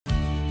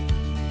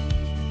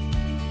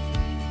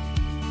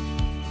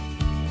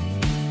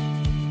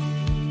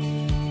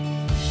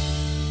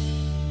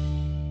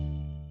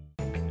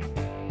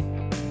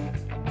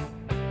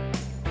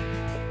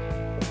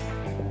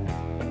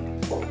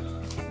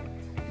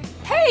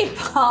Hey,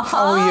 Paul.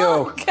 How are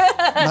you? Good.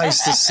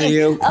 Nice to see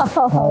you.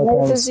 Oh,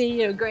 nice to see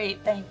you.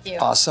 Great, thank you.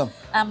 Awesome.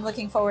 I'm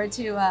looking forward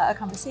to a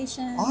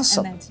conversation.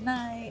 Awesome. And then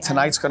tonight.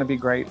 Tonight's going to be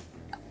great.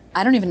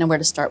 I don't even know where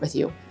to start with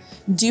you.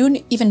 Do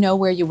you even know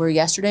where you were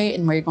yesterday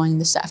and where you're going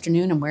this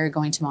afternoon and where you're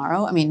going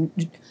tomorrow? I mean,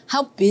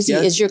 how busy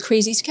is your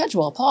crazy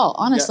schedule, Paul,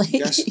 honestly?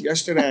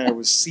 Yesterday I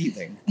was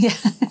seething. Yeah.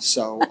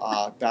 So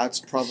that's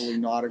probably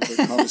not a good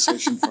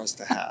conversation for us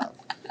to have.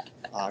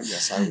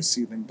 Yes, I was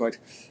seething. But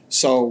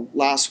so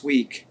last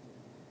week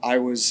I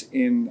was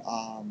in,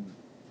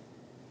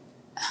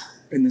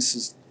 and this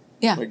is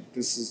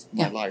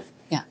my life.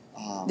 Yeah.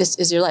 This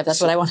is your life.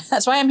 That's what I want.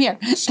 That's why I'm here.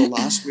 So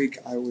last week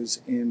I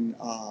was in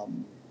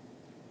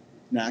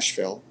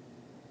Nashville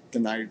the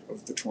night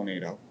of the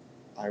tornado.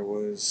 I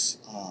was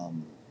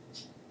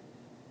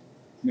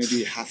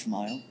maybe half a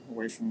mile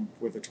away from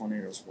where the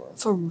tornadoes were.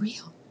 For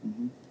real?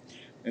 Mm-hmm.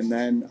 And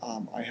then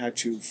I had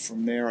to,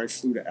 from there I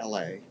flew to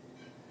LA.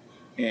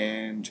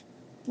 And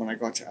when I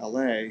got to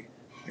LA,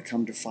 I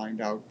come to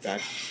find out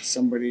that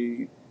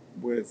somebody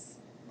with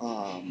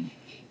an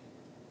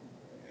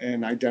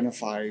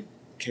identified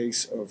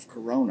case of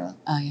corona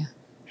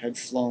had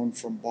flown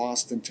from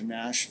Boston to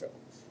Nashville.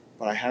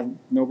 But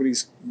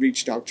nobody's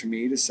reached out to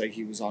me to say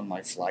he was on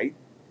my flight.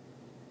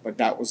 But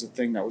that was a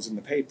thing that was in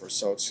the paper.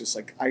 So it's just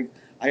like, I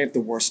have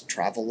the worst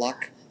travel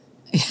luck.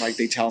 Like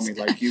they tell me,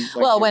 like you.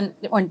 Like well,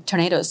 when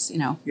tornadoes, you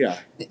know. Yeah.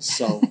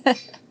 So,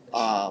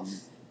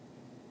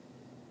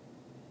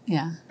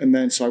 yeah. And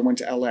then, so I went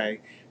to LA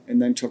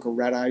and then took a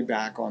red eye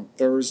back on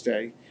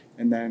Thursday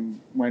and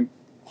then went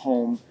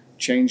home,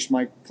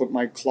 put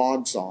my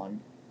clogs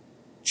on,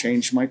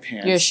 changed my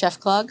pants. Your chef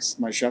clogs?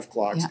 My chef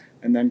clogs. Yeah.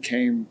 And then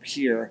came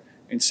here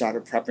and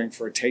started prepping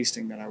for a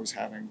tasting that I was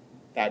having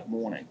that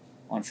morning,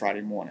 on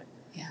Friday morning.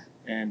 Yeah.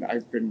 And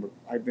I've been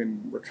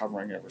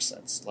recovering ever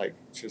since. Like,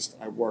 just,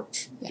 I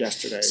worked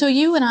yesterday. So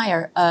you and I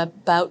are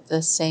about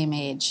the same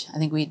age. I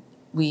think we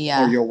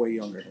oh, you're way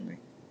younger than me.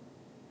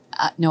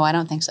 No, I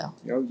don't think so.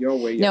 You're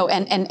way younger. No,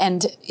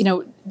 and you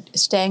know,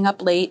 staying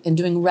up late and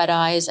doing red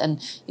eyes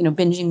and, you know,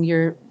 binging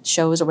your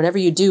shows or whatever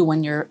you do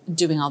when you're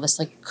doing all this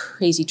like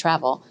crazy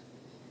travel.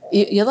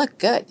 You look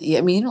good.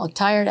 I mean, you don't look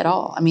tired at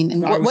all. I mean,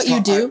 and what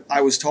you do.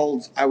 I was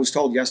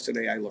told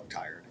yesterday I look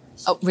tired.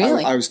 Oh,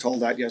 really? I was told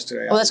that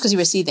yesterday. Well, that's because you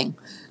were seething.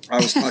 I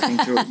was talking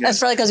to. Yes, that's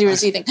probably because you were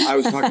seething. I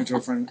was talking to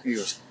a friend. He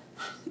goes,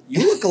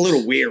 "You look a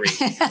little weary,"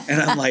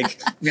 and I'm like,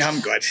 "Yeah,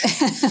 I'm good."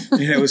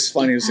 And it was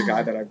funny. It was a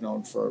guy that I've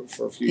known for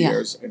a few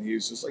years, and he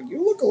was just like,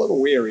 "You look a little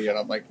weary," and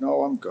I'm like,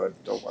 "No, I'm good.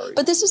 Don't worry."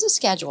 But this is a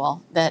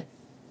schedule that,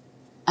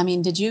 I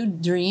mean, did you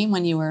dream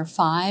when you were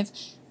 5?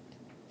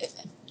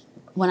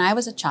 When I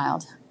was a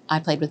child, I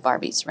played with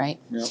Barbies, right?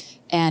 Yeah.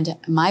 And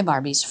my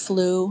Barbies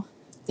flew.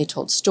 They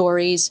told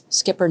stories.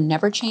 Skipper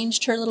never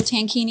changed her little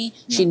tankini.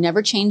 Yeah. She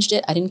never changed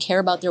it. I didn't care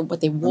about what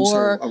they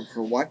wore. I'm sorry,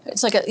 her what?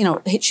 It's like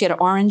she had an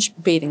orange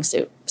bathing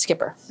suit,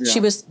 Skipper. Yeah. She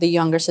was the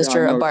younger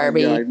sister of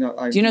Barbie. Yeah,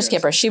 do you know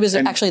Skipper? She was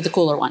actually the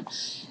cooler one.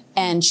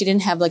 And she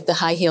didn't have like the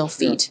high heel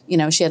feet. Yeah. You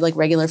know, she had like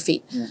regular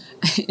feet. Yeah.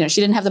 You know,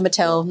 she didn't have the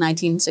Mattel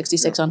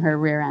 1966 on her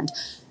rear end.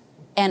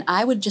 And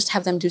I would just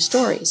have them do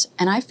stories.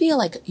 And I feel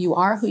like you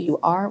are who you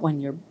are when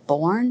you're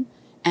born.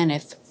 And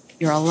if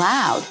you're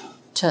allowed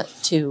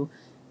to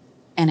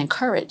and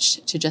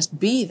encouraged to just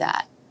be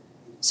that.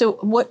 So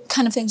what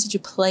kind of things did you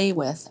play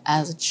with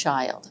as a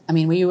child? I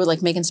mean, were you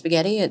like making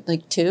spaghetti at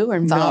like 2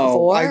 or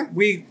 4?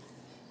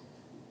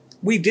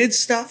 We did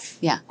stuff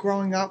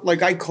growing up.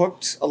 Like I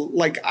cooked,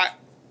 like I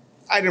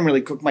didn't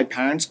really cook. My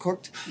parents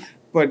cooked. Yeah.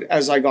 But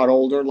as I got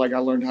older, like I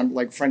learned how to,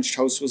 like French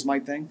toast was my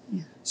thing.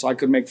 Yeah. So I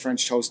could make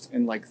French toast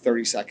in like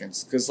 30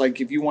 seconds. Because like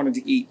if you wanted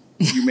to eat,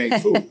 you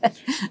made food.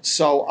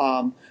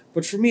 So,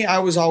 but for me, I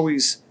was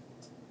always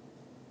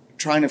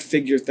trying to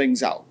figure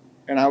things out.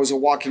 And I was a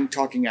walking,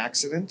 talking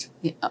accident.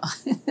 Yeah.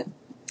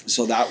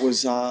 So that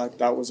was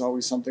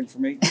always something for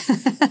me.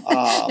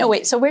 No,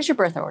 wait. So where's your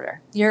birth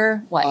order? You're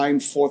what? I'm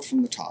 4th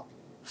from the top.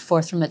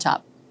 4th from the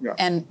top. Yeah.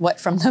 And what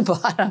from the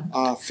bottom?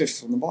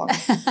 5th from the bottom,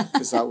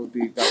 because that would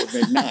make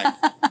 9.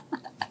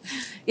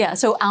 Yeah.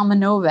 So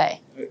Almanove.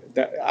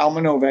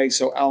 Almanove.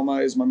 So Alma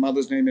is my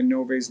mother's name, and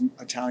Nove is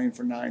Italian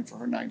for 9 for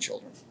her 9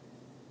 children.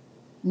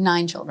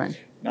 9 children.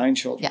 9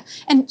 children. Yeah.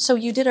 And so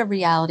you did a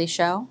reality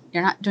show.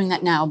 You're not doing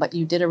that now, but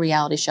you did a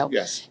reality show.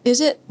 Yes. Is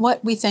it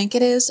what we think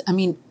it is? I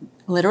mean,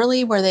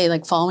 literally, were they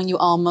like following you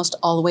almost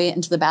all the way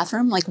into the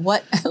bathroom? Like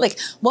what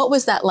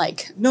was that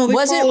like? No, they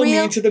followed me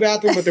into the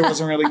bathroom, but there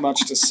wasn't really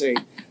much to see.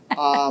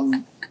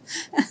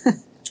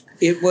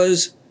 It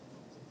was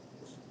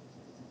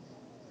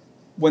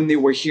when they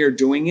were here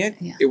doing it,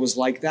 it was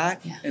like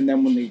that. Yeah. And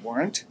then when they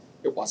weren't,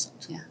 it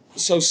wasn't. Yeah.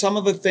 So some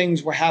of the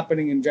things were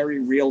happening in very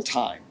real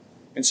time.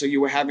 And so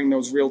you were having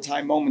those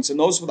real-time moments. And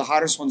those were the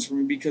hardest ones for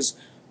me because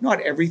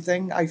not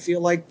everything I feel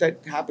like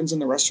that happens in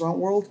the restaurant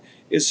world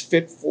is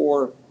fit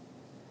for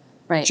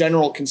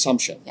general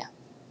consumption. Yeah.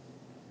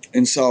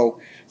 And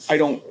so I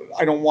don't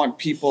want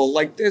people,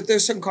 like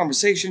there's some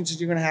conversations that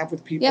you're going to have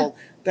with people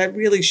that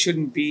really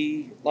shouldn't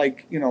be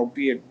like,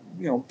 be it,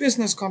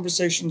 business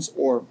conversations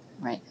or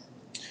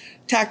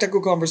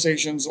tactical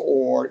conversations,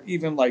 or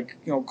even like,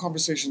 you know,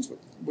 conversations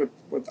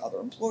with other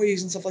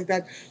employees and stuff like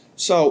that.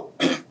 So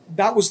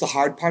that was the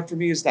hard part for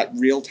me, is that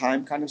real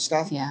time kind of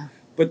stuff. Yeah.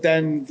 But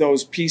then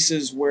those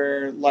pieces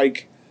where,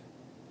 like,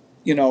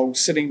 you know,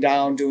 sitting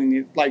down doing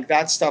it, like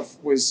that stuff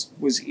was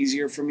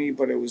easier for me.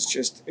 But it's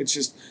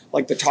just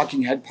like the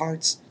talking head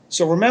parts.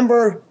 So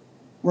remember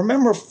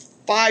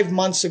 5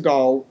 months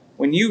ago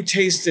when you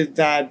tasted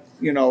that,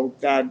 you know,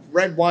 that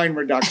red wine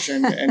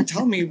reduction, and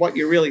tell me what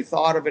you really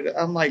thought of it.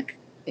 I'm like,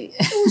 it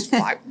was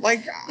five.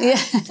 Like,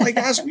 like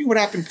ask me what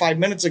happened 5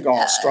 minutes ago.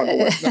 I'll struggle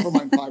with. Never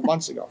mind 5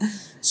 months ago.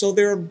 So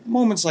there are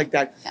moments like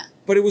that. Yeah.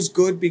 But it was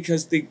good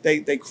because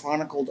they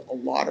chronicled a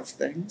lot of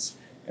things,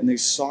 and they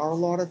saw a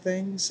lot of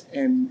things,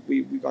 and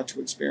we got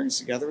to experience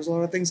together a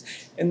lot of things.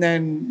 And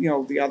then, you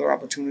know, the other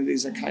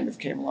opportunities that kind of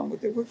came along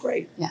with it were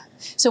great. Yeah.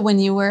 So when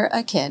you were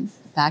a kid,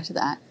 back to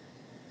that,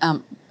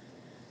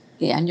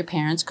 yeah, and your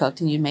parents cooked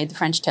and you made the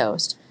French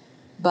toast,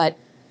 but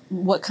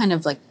what kind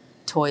of like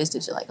toys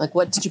did you like? Like,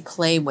 what did you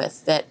play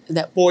with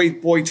that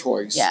boy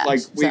toys? Yeah. Like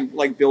we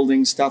like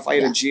building stuff. I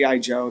had Yeah. a G.I.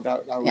 Joe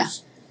that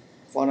was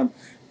fun.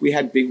 We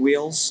had big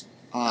wheels.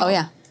 Oh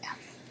yeah.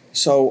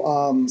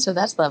 So So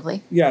that's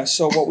lovely. yeah.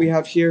 So what we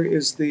have here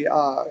is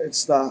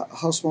it's the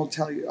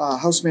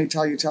housemaid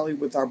tagliatelle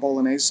with our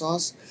bolognese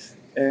sauce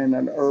and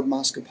an herb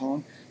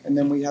mascarpone, and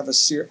then we have a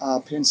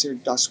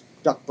pan-seared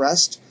duck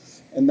breast,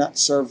 and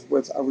that's served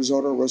with a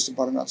risotto, roasted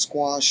butternut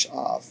squash,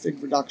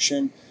 fig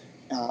reduction,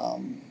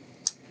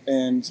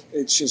 and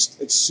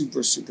it's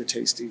super, super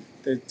tasty.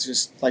 It's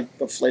just like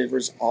the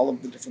flavors, all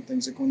of the different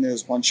things that go in there.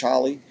 There's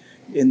guanciale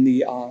in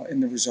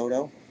the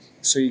risotto.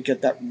 So you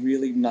get that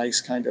really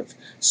nice kind of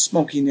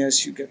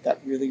smokiness. You get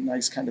that really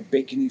nice kind of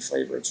bacony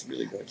flavor. It's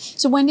really good.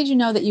 So when did you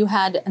know that you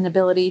had an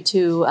ability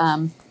to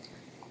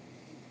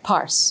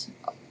parse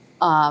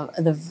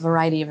the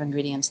variety of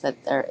ingredients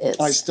that there is?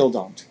 I still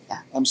don't.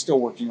 Yeah. I'm still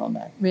working on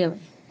that. Really?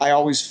 I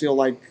always feel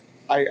like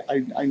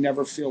I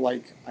never feel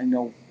like I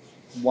know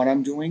what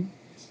I'm doing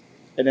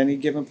at any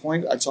given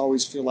point. I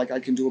always feel like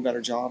I can do a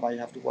better job. I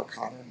have to work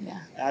harder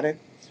at it.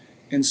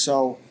 And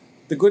so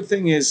the good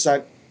thing is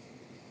that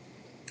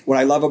what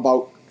I love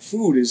about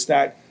food is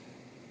that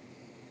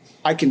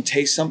I can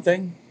taste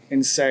something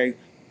and say,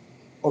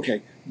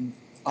 okay,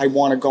 I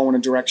want to go in a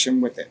direction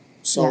with it.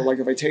 So like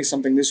if I taste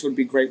something, this would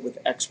be great with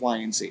X, Y,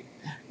 and Z.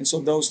 And so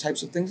those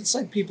types of things, it's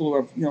like people who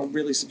have, you know,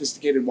 really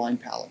sophisticated wine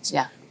palates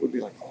would be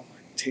like, oh,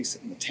 I taste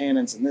it in the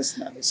tannins and this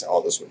and that. They say,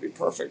 oh, this would be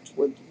perfect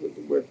with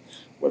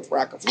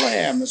rack of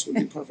lamb. This would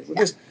be perfect with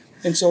this.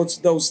 And so it's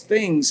those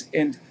things,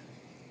 and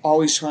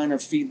always trying to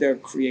feed their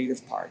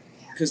creative part.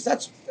 Because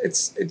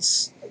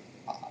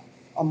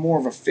I'm more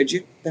of a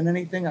fidget than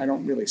anything. I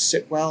don't really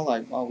sit well.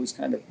 I'm always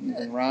kind of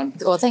moving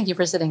around. Well, thank you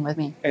for sitting with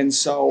me. And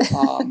so,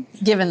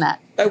 given that,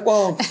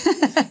 well,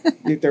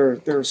 there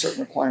are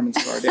certain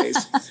requirements for our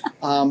days.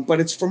 But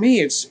it's for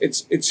me, it's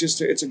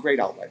a great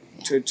outlet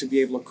to be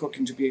able to cook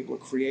and to be able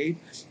to create.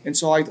 And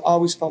so I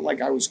always felt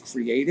like I was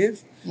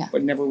creative,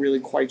 but never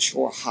really quite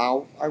sure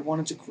how I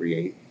wanted to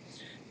create.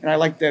 And I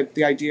like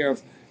the idea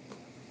of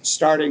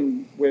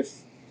starting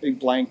with a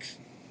blank,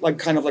 like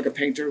kind of like a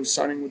painter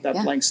starting with that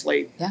blank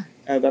slate,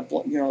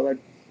 that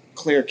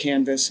clear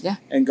canvas,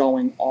 and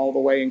going all the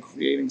way and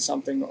creating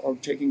something, or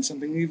taking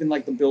something, even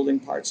like the building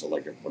part. So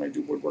like when I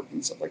do woodworking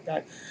and stuff like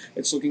that,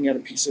 it's looking at a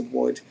piece of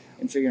wood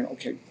and figuring,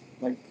 okay,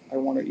 like I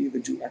want to either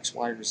do X,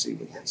 Y, or Z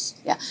with this.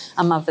 Yeah,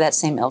 I'm of that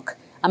same ilk.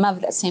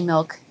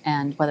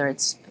 And whether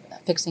it's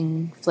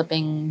fixing,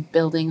 flipping,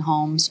 building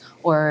homes,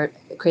 or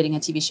creating a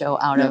TV show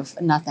out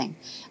of nothing,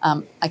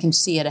 I can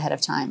see it ahead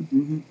of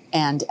time,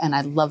 and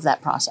I love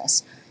that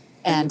process.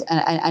 And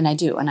I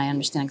do, and I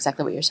understand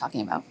exactly what you're talking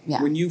about.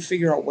 Yeah. When you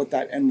figure out what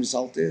that end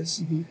result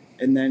is,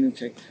 and then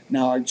okay,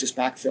 now I just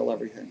backfill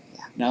everything.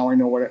 Yeah. Now I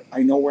know where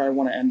I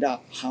want to end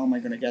up. How am I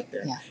going to get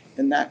there? Yeah.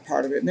 And that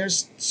part of it. And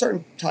there's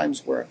certain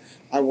times where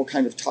I will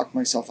kind of talk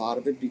myself out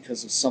of it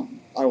because of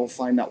I will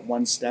find that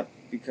one step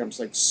becomes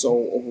like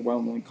so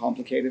overwhelmingly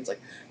complicated. It's like,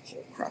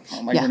 oh crap, how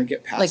am I going to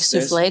get past this?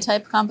 Like souffle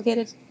type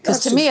complicated? Because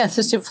to me, the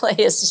souffle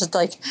is just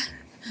like,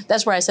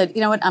 that's where I said,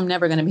 you know what, I'm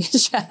never going to be a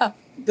chef.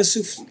 The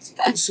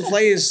souffle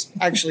is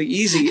actually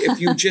easy if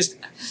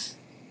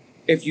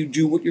you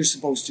do what you're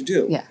supposed to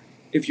do. Yeah.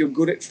 If you're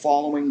good at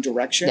following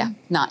direction. Yeah,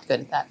 not good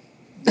at that.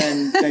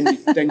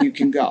 Then you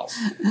can go.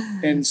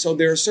 And so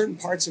there are certain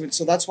parts of it.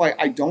 So that's why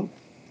I can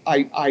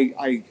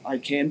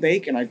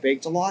bake, and I've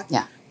baked a lot.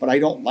 Yeah. But I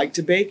don't like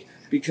to bake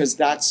because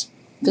that's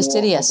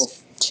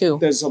fastidious too.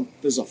 There's a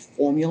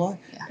formula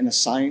and a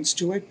science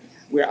to it,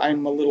 where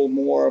I'm a little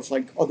more of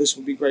like, oh, this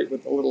would be great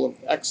with a little of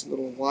X, a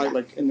little of Y,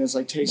 like, and as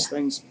I taste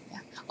things.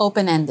 Yeah.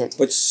 Open-ended.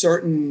 But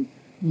certain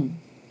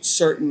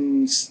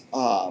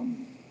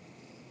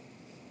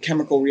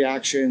chemical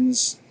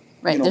reactions,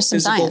 there's some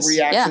physical science.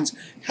 reactions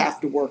have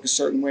to work a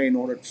certain way in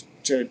order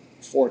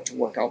for it to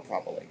work out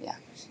properly. Yeah.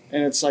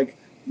 And it's like,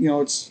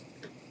 it's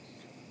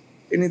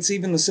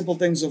even the simple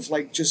things of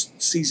like just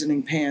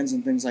seasoning pans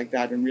and things like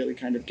that, and really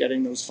kind of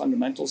getting those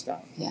fundamentals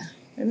down. Yeah.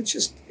 And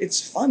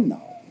it's fun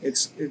though.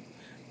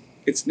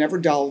 It's never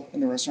dull in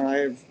the restaurant. I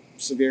have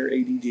severe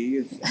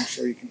ADD, I'm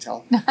sure you can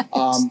tell.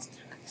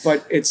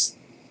 But it's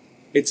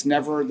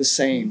never the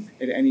same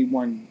at any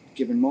one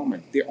given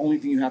moment. The only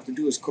thing you have to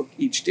do is cook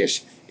each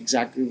dish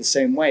exactly the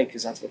same way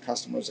because that's what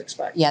customers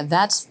expect. Yeah,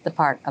 that's the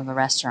part of a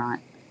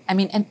restaurant. I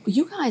mean, and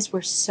you guys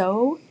were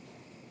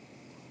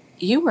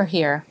you were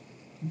here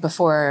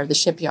before the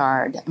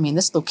shipyard. I mean,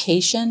 this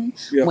location,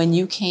 when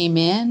you came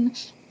in,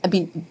 I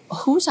mean,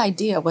 whose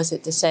idea was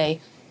it to say,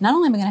 not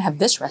only am I going to have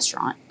this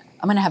restaurant,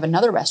 I'm going to have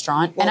another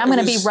restaurant, and I'm going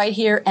to be right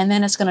here, and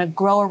then it's going to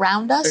grow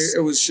around us?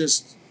 It was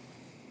just,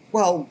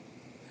 well,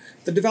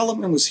 the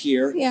development was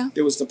here. Yeah.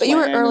 There was the plan. But you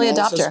were early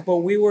adopter. But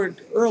we were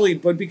early,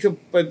 but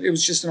it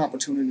was just an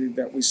opportunity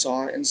that we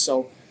saw. And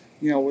so,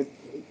 you know, with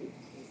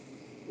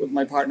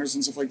my partners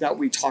and stuff like that,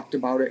 we talked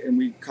about it and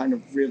we kind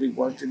of really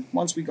worked. And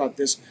once we got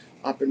this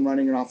up and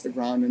running and off the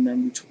ground, and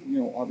then we, you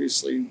know,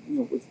 obviously, you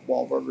know, with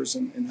Wahlburgers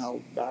and how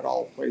that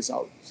all plays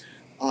out.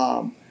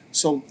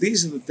 So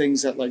these are the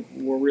things that like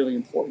were really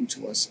important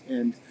to us,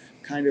 and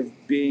kind of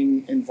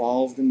being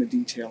involved in the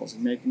details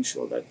and making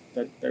sure that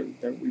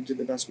we did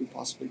the best we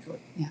possibly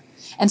could. Yeah.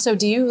 And so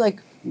do you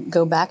like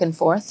go back and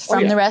forth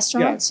from the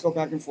restaurants? Yeah, go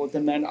back and forth.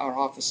 And then our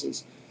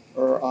offices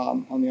are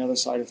on the other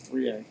side of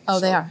 3A. Oh,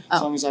 so they are?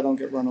 As long as I don't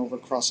get run over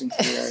crossing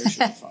 3A, it should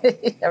be fine.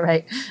 Yeah,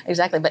 right.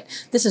 Exactly. But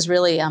this has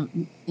really,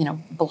 you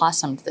know,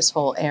 blossomed this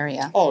whole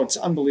area. Oh, it's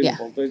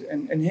unbelievable. Yeah.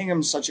 And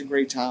Hingham's such a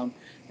great town.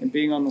 And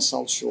being on the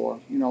South Shore,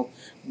 you know,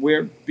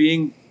 where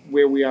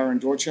we are in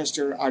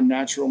Dorchester, our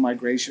natural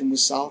migration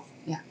was south.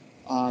 Yeah.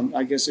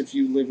 I guess if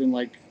you live in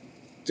like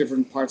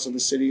different parts of the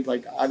city,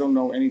 like I didn't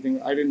know anything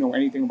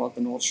about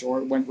the North Shore.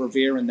 It went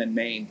Revere and then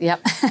Maine.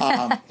 Yep.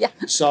 Yeah.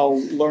 So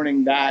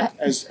learning that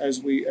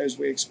as we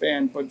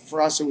expand, but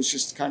for us it was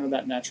just kind of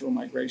that natural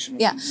migration.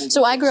 Yeah.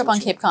 So I grew up on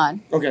Cape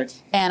Cod. Okay.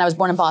 And I was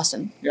born in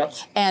Boston. Yep.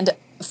 And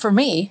for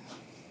me,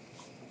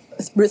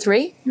 Route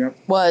 3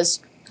 was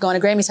going to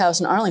Grammy's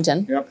house in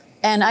Arlington. Yep.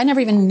 And I never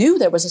even knew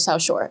there was a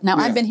South Shore. Now,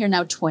 I've been here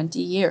now 20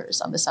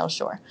 years on the South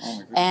Shore.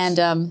 Oh, my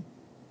goodness.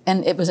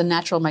 And it was a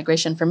natural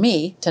migration for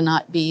me to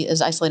not be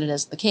as isolated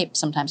as the Cape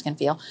sometimes can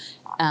feel,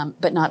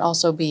 but not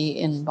also be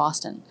in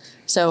Boston.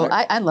 So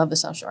I love the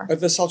South Shore.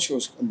 The South Shore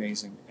is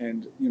amazing.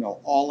 And, you know,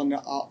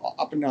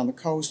 up and down the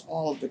coast,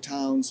 all of the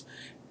towns,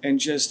 and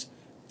just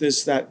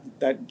this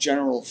that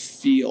general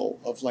feel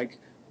of like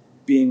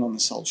being on the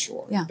South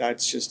Shore. Yeah.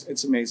 That's just,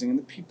 it's amazing. And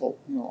the people,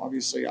 you know,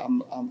 obviously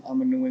I'm a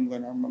New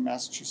Englander, I'm a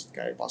Massachusetts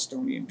guy, a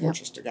Bostonian,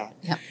 Dorchester guy.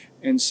 Yep.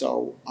 And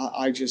so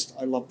I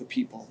love the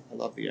people. I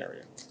love the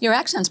area. Your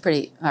accent's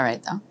pretty all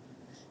right, though.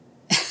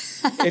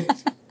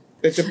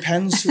 It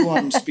depends who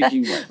I'm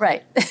speaking with.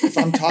 Right. If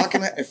I'm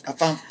talking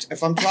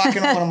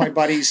to one of my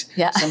buddies,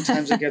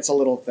 sometimes it gets a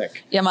little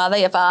thick. Your mother,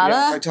 your father?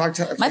 Yeah, if I talk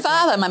to my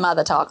father and my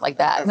mother talk like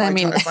that.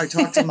 If I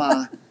talk to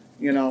Ma,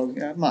 you know,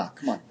 Ma,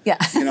 come on. Yeah.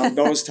 You know,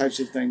 those types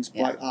of things.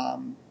 Yeah.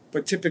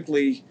 But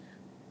typically,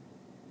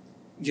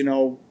 you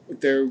know,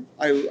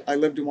 I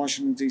lived in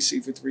Washington,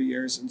 D.C. for 3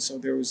 years, and so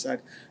there was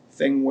that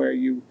thing where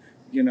you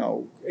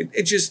know,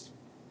 it just...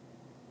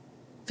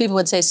 People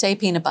would say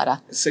peanut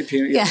butter. Say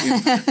peanut,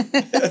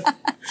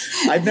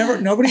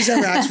 nobody's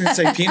ever asked me to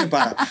say peanut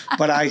butter,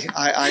 but I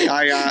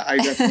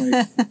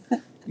definitely,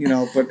 you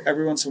know, but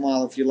every once in a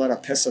while, if you let a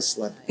pissa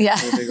slip,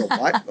 they go,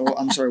 what? Oh,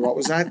 I'm sorry, what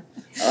was that?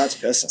 Oh, that's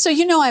pissa. So,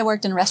 you know, I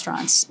worked in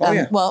restaurants.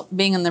 Well,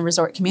 being in the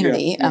resort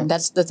community,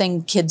 that's the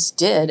thing kids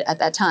did at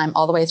that time,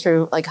 all the way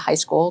through like high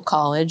school,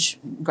 college,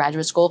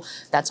 graduate school.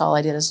 That's all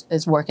I did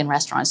is work in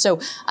restaurants. So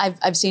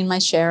I've seen my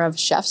share of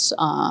chefs.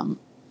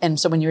 And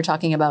so when you were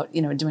talking about,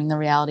 you know, doing the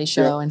reality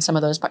show and some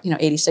of those, you know,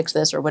 86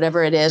 this or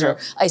whatever it is, or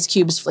ice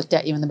cubes flicked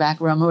at you in the back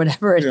room or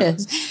whatever it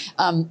is,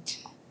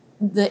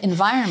 the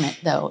environment,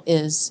 though,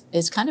 is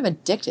kind of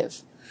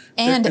addictive.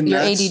 And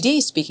your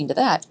ADD, speaking to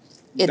that.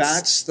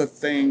 That's the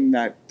thing,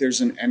 that there's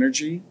an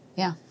energy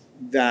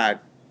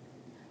that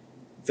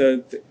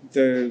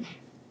the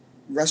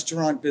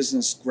restaurant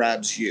business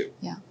grabs you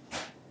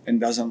and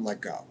doesn't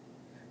let go.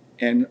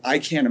 And I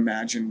can't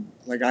imagine,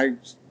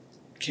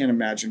 can't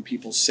imagine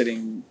people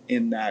sitting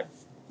in that,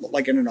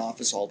 like in an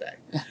office all day.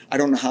 Yeah. I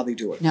don't know how they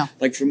do it. No.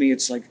 Like for me,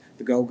 it's like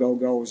the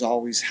go is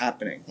always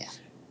happening. Yeah.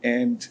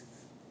 And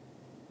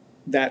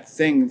that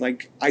thing,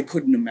 like I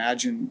couldn't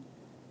imagine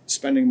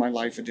spending my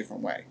life a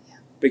different way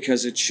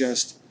because it's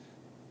just,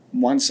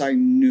 and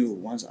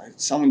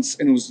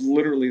it was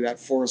literally that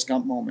Forrest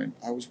Gump moment.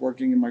 I was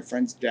working in my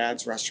friend's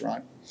dad's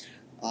restaurant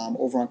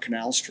over on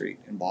Canal Street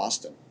in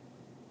Boston.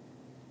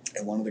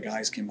 And one of the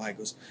guys came by and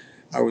goes,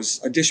 I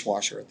was a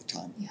dishwasher at the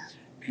time. Yeah.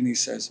 And he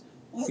says,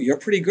 oh, you're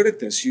pretty good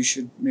at this. You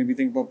should maybe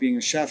think about being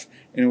a chef.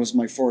 And it was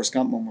my Forrest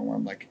Gump moment where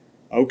I'm like,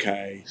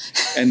 okay.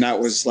 And that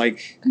was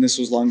like, and this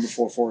was long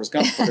before Forrest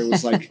Gump, but it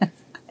was like,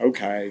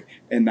 okay.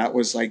 And that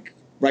was like,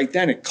 right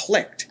then it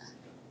clicked.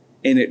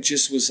 And it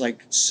just was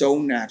like so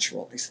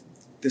natural. I said,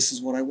 this is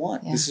what I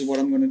want. Yeah. This is what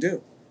I'm going to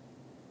do.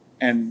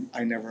 And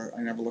I never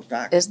looked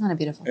back. Isn't that a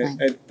beautiful thing?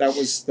 That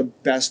was the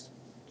best,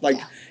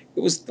 it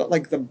was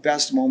like the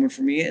best moment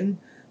for me. And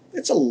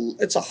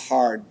it's a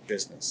hard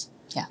business.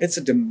 Yeah. It's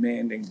a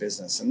demanding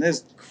business, and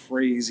there's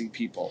crazy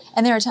people.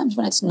 And there are times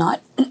when it's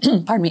not,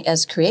 pardon me,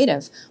 as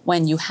creative,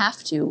 when you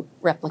have to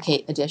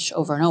replicate a dish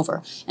over and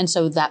over. And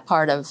so that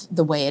part of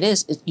the way it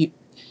is,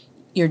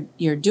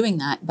 you're doing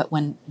that, but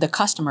when the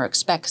customer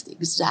expects the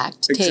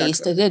exact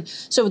taste it did.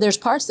 So there's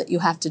parts that you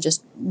have to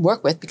just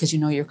work with because you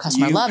know your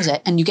customer loves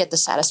it and you get the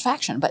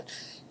satisfaction. But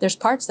there's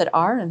parts that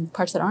are and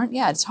parts that aren't.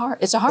 Yeah, it's hard.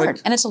 It's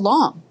hard and it's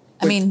long.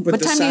 I mean,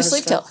 what time do you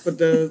sleep till? But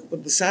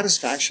the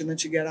satisfaction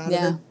that you get out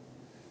of it,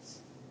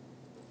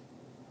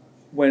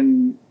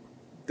 when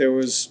there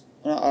was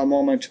a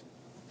moment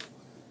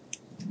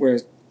where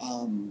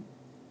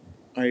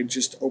I had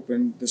just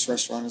opened this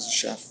restaurant as a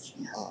chef,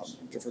 a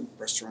different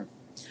restaurant,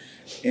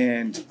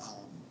 and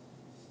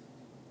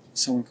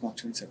someone came up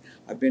to me and said,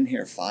 I've been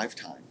here 5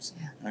 times,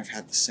 and I've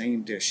had the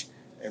same dish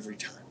every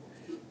time.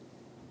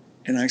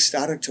 And I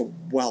started to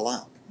well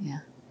up. Yeah.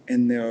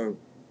 And I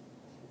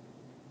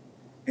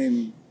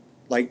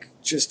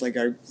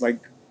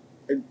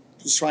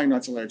was trying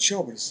not to let it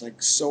show, but it's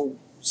like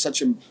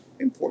such an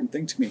important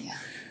thing to me,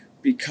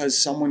 because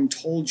someone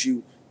told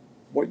you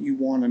what you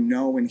want to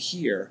know and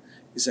hear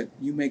is that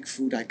you make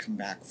food I come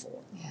back for.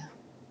 Yeah.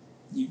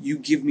 You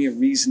give me a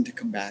reason to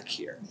come back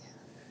here. Yeah.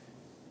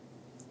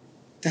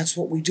 That's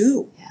what we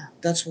do. Yeah.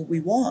 That's what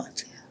we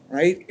want,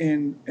 right?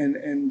 And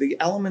the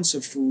elements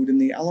of food and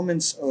the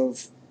elements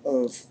of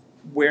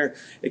where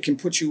it can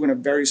put you in a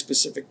very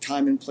specific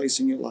time and place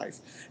in your life.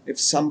 If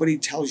somebody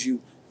tells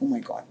you, oh my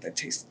God, that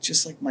tastes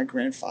just like my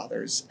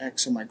grandfather's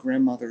X or my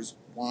grandmother's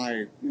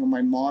Y. You know,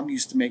 my mom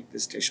used to make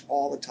this dish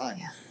all the time.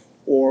 Yeah.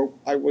 Or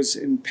I was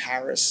in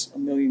Paris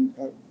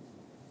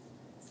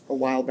a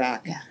while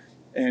back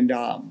and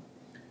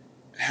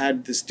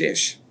had this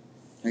dish.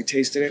 I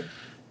tasted it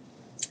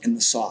and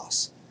the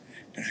sauce.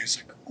 And I was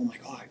like, oh my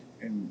God.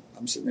 And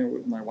I'm sitting there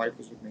with my wife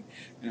was with me.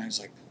 And I was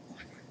like, oh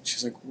my God.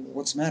 She's like,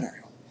 what's the matter?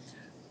 I go,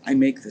 I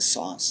make this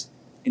sauce.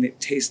 And it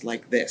tastes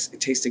like this. It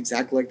tastes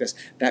exactly like this.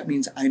 That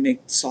means I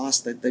make sauce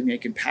that they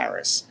make in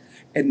Paris.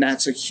 And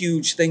that's a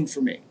huge thing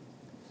for me.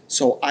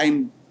 So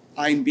I'm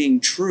being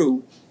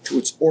true to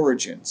its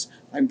origins.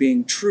 I'm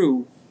being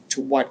true to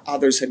what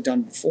others had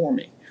done before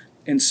me.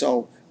 And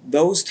so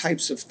those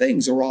types of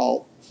things are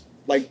all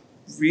like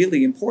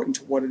really important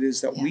to what it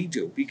is that we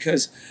do,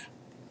 because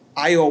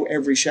I owe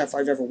every chef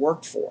I've ever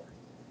worked for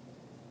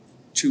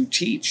to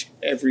teach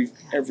every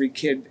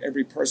kid,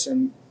 every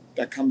person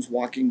that comes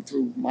walking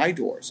through my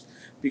doors,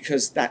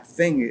 because that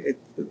thing,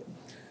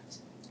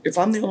 if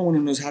I'm the only one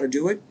who knows how to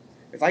do it,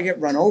 if I get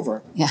run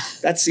over,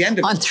 that's the end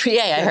of it. On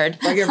 3A, I heard.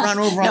 If I get run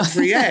over on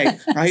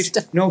 3A, right?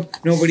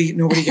 Nobody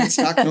gets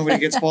stuck, nobody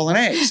gets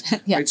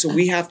bolognese. Right? So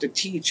we have to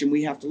teach and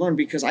we have to learn,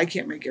 because I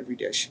can't make every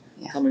dish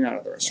coming out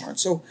of the restaurant.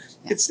 So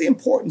it's the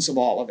importance of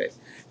all of it.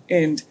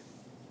 And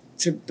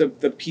to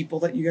the people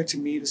that you get to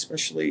meet,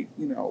 especially,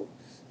 you know,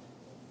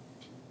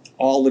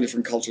 all the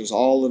different cultures,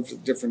 all of the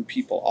different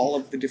people, all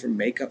of the different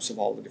makeups of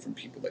all the different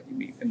people that you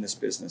meet in this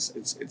business.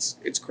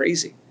 It's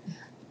crazy.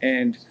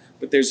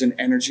 But there's an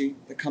energy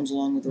that comes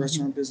along with the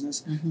restaurant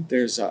business.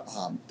 There's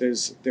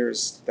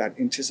that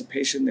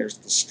anticipation. There's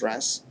the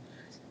stress.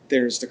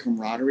 There's the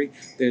camaraderie.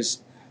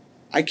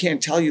 I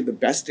can't tell you the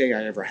best day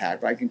I ever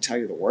had, but I can tell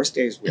you the worst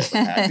days we ever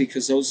had,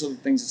 because those are the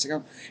things that stick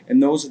out.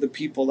 And those are the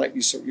people that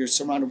you're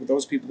surrounded with,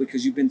 those people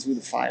because you've been through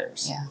the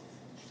fires. Yeah.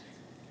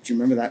 Do you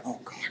remember that? Oh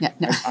God, yeah,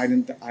 no.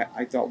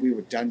 I thought we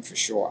were done for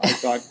sure.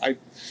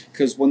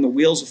 Because when the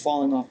wheels are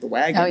falling off the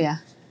wagon. Oh yeah.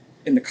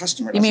 And the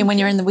customer. You mean when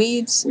you're in the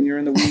weeds? When you're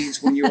in the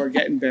weeds, when you are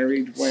getting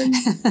buried, when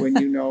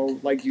you know,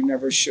 like you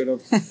never should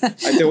have.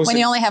 When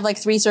you only have like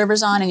 3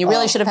 servers on, and you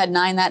really should have had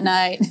 9 that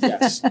night.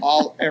 Yes,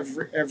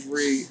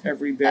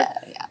 every bit.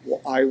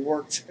 I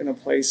worked in a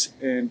place,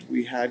 and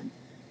we had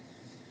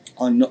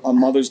on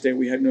Mother's Day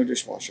we had no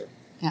dishwasher.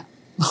 Yeah.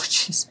 Oh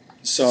jeez.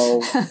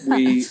 So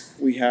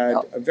we had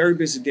a very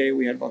busy day.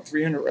 We had about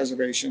 300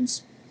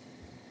 reservations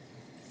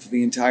for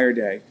the entire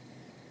day.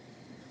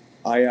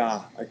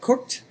 I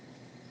cooked,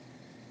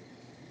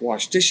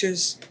 washed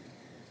dishes,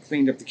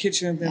 cleaned up the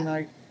kitchen at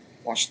midnight,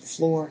 washed the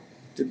floor,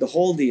 did the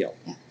whole deal.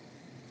 Yeah.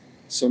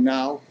 So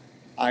now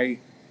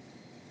having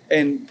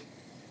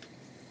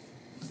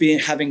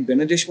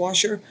been a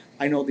dishwasher,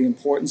 I know the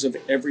importance of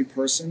every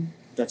person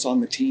that's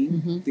on the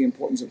team, the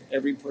importance of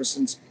every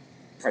person's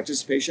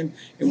participation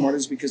in what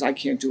is, because I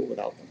can't do it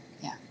without them.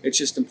 Yeah. It's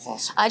just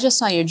impossible. I just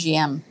saw your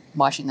GM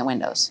washing the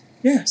windows.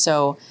 Yeah.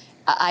 So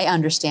I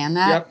understand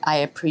that. Yep. I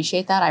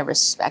appreciate that. I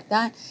respect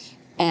that.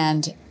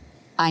 And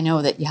I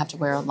know that you have to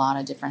wear a lot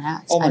of different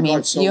hats. Oh my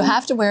God, so you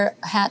have to wear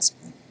hats.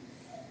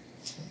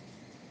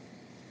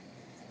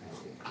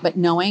 But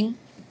knowing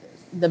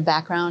the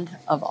background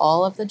of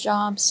all of the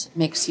jobs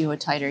makes you a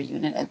tighter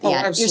unit at the end.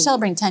 Absolutely. You're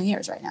celebrating 10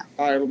 years right now.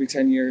 It'll be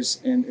 10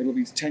 years, and it'll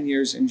be 10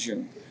 years in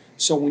June.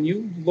 So when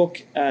you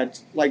look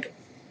at, like,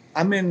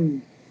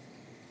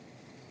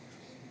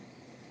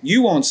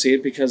 you won't see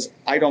it because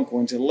I don't go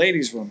into the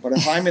ladies' room. But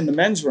if I'm in the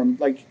men's room,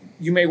 like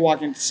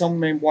someone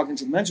may walk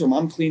into the men's room,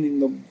 I'm cleaning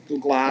the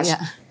glass,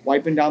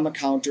 wiping down the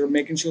counter,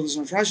 making sure there's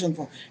no trash on the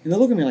floor. And they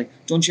look at me like,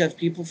 don't you have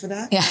people for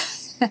that? Yeah.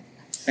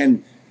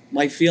 And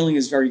my feeling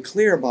is very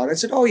clear about it. I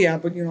said, oh yeah,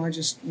 but you know,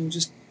 just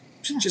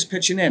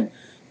pitching in.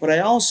 But I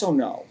also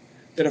know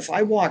that if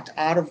I walked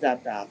out of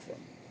that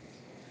bathroom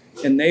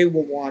and they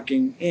were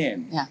walking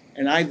in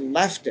and I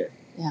left it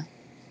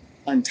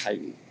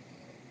untidy,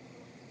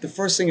 the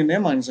first thing in their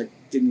mind is like,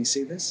 didn't you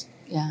see this?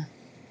 Yeah.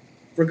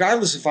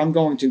 Regardless if I'm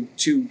going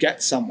to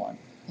get someone.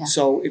 Yeah.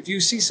 So if you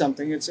see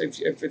something, if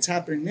it's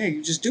happening there,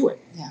 you just do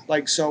it. Yeah.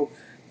 Like, so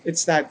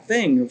it's that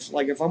thing of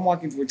like, if I'm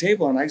walking through a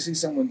table and I see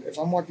someone, if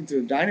I'm walking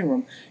through the dining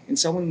room and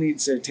someone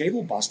needs their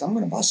table bust, I'm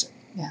going to bust it.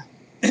 Yeah.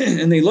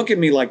 And they look at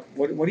me like,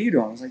 what are you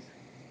doing? I was like,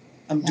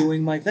 I'm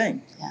doing my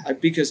thing. Yeah.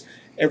 Because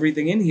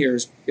everything in here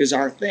is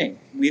our thing.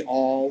 We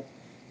all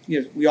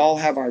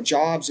have our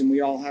jobs and we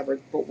all have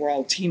but we're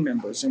all team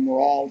members and we're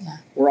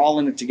all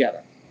in it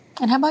together.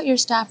 And how about your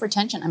staff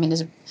retention? I mean,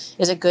 is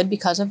it good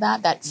because of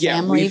that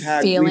family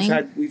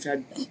feeling?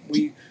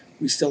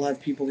 We still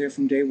have people here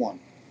from day one.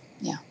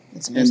 Yeah,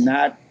 it's amazing. And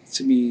that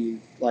to me,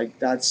 like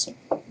that's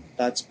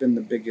been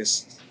the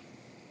biggest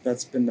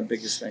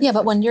thing. Yeah,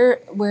 but when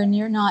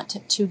you're not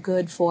too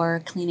good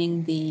for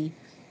cleaning the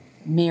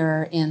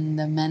mirror in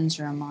the men's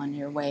room on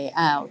your way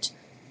out,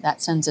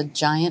 that sends a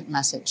giant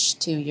message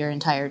to your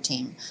entire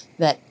team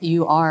that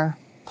you are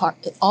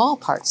all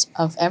parts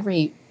of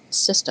every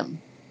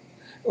system.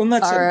 Well,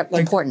 that's are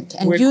important,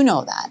 and you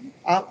know that.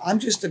 I'm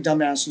just a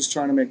dumbass who's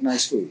trying to make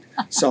nice food,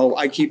 so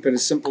I keep it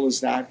as simple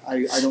as that.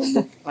 I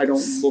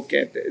don't look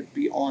at it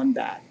beyond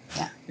that,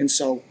 and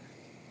so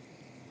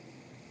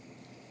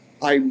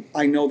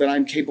I know that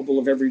I'm capable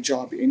of every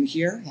job in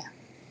here. Yeah.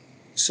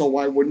 So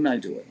why wouldn't I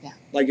do it? Yeah.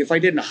 Like if I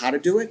didn't know how to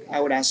do it, I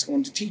would ask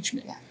someone to teach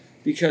me. Yeah.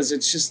 Because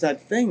it's just that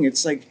thing.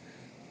 It's like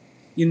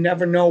you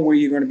never know where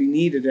you're going to be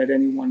needed at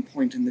any one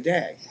point in the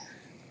day. Yeah.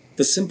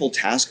 The simple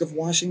task of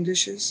washing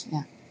dishes.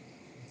 Yeah.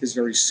 Is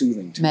very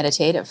soothing to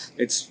meditative.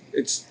 Me. It's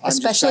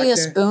especially a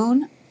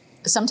spoon.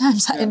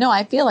 Sometimes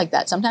I feel like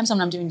that. Sometimes when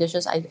I'm doing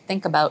dishes, I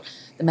think about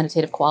the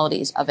meditative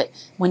qualities of it.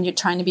 When you're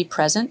trying to be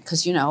present,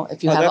 because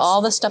if you have all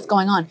this stuff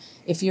going on,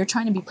 if you're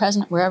trying to be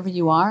present wherever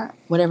you are,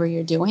 whatever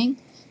you're doing,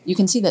 you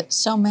can see that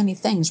so many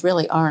things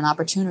really are an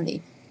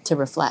opportunity to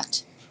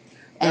reflect.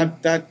 And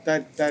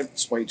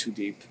that's way too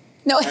deep.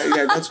 No,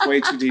 that's way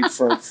too deep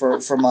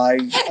for my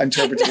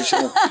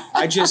interpretation.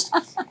 I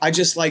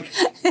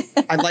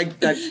like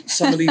that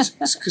some of these,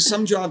 because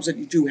some jobs that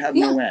you do have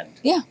no end.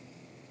 Yeah.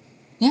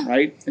 Yeah.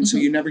 Right? And so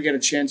you never get a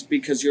chance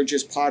because you're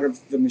just part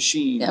of the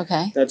machine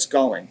that's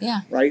going.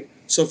 Yeah. Right?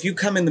 So if you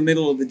come in the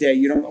middle of the day,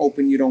 you don't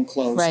open, you don't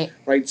close. Right.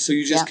 Right? So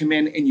you just come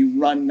in and you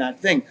run that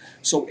thing.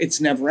 So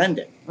it's never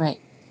ending. Right.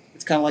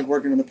 It's kind of like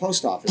working in the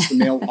post office. The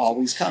mail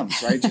always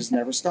comes, right? It just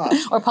never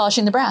stops. Or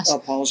polishing the brass.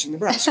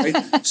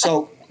 Right?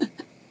 So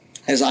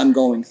as I'm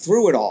going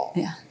through it all,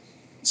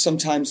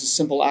 sometimes a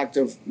simple act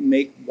of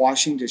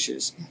washing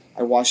dishes.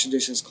 I wash the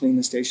dishes, clean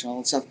the station, all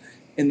that stuff.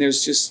 And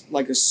there's just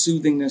like a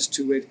soothingness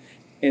to it.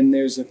 And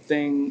there's a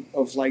thing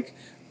of like,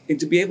 and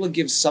to be able to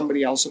give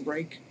somebody else a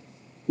break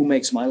who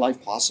makes my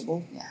life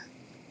possible. Yeah.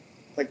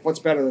 Like what's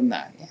better than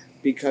that? Yeah.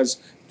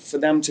 Because for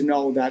them to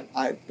know that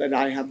I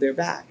have their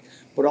back.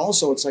 But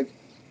also it's like,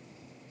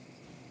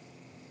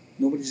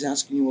 nobody's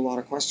asking you a lot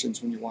of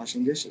questions when you're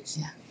washing dishes.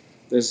 Yeah.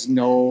 There's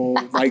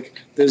like,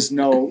 they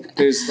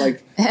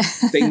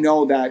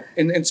know that.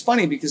 And it's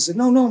funny because,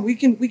 no, we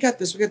got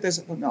this.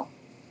 No,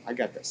 I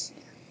got this.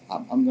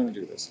 I'm going to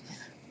do this.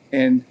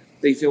 And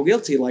they feel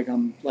guilty like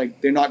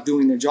they're not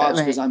doing their jobs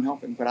because I'm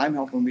helping. But I'm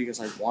helping because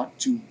I want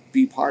to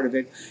be part of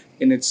it.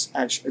 And it's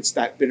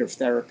that bit of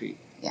therapy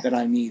that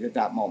I need at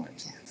that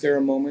moment. Yeah. There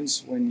are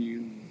moments when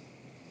you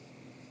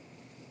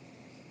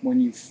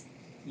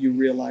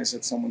realize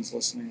that someone's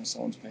listening or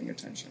someone's paying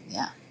attention.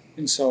 Yeah.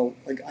 And so,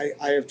 like,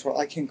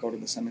 I can't go to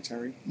the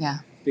cemetery. Yeah.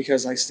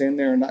 Because I stand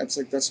there and it's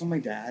like, that's not my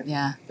dad.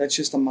 Yeah. That's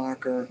just a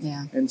marker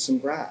and some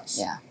grass.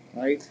 Yeah.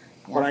 Right?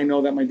 Yeah. But I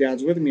know that my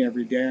dad's with me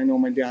every day. I know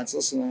my dad's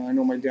listening. I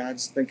know my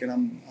dad's thinking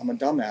I'm a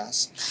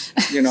dumbass.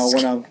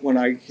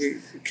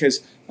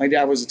 Because my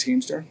dad was a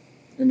Teamster.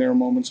 And there are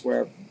moments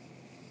where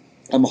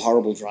I'm a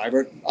horrible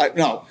driver.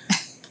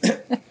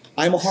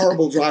 I'm a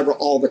horrible driver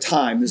all the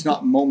time. There's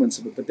not moments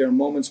of it, but there are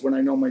moments when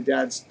I know my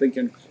dad's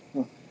thinking,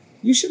 oh,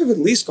 you should have at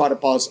least got it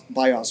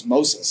by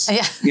osmosis.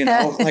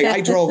 Yeah. Like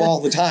I drove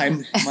all the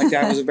time. My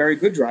dad was a very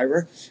good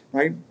driver,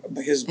 right?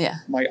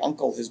 My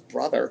uncle, his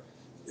brother,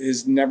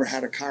 has never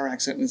had a car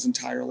accident in his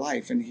entire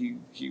life, and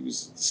he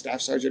was staff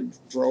sergeant,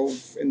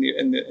 drove in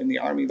the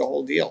Army, the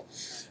whole deal.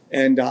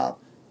 And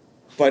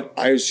but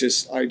I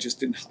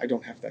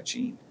don't have that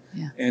gene.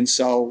 Yeah. And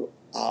so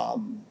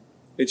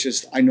it's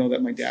just, I know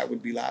that my dad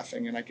would be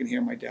laughing, and I can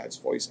hear my dad's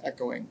voice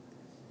echoing.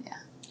 Yeah.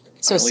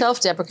 So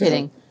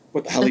self-deprecating.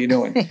 What the hell are you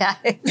doing? Yeah.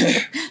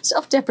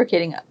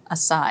 Self-deprecating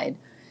aside,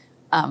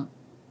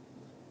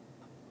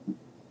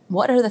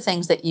 what are the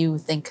things that you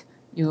think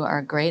you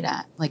are great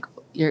at? Like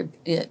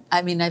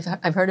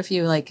I've heard of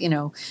you, like,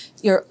 you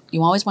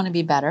always want to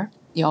be better.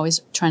 You're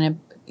always trying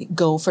to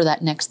go for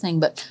that next thing.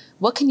 But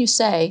what can you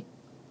say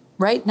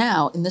right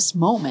now in this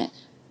moment?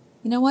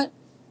 You know what?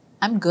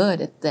 I'm good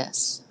at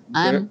this.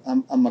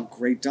 I'm a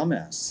great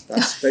dumbass.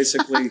 That's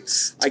basically,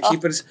 I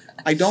keep it as,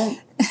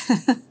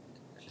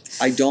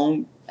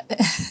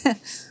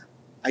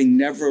 I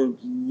never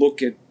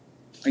look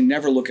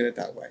at it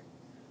that way.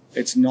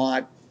 It's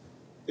not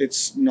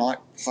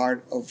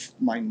part of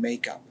my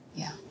makeup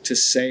to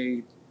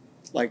say,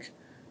 like,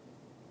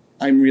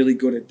 I'm really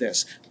good at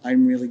this,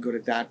 I'm really good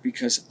at that,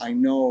 because I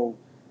know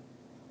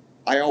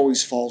I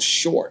always fall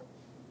short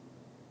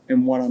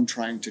in what I'm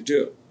trying to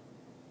do.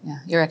 Yeah,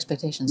 your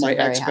expectations are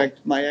very high.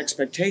 My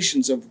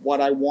expectations of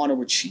what I want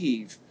to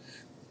achieve,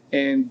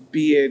 and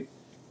be it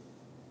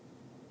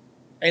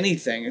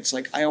anything, it's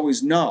like I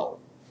always know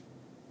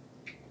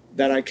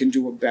that I can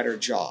do a better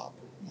job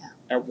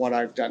at what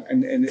I've done.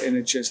 And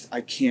it just,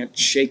 I can't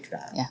shake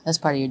that. Yeah, that's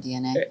part of your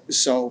DNA.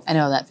 So I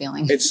know that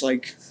feeling. It's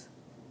like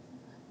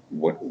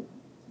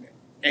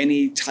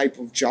any type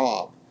of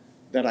job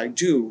that I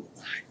do,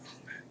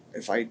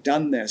 if I had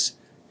done this,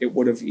 it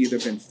would have either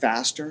been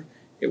faster,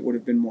 it would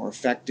have been more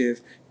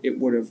effective, it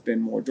would have been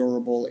more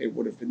durable, it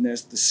would have been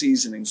this, the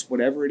seasonings,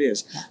 whatever it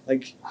is. Yeah.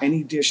 Like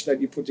any dish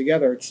that you put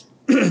together, it's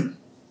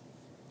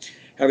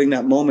having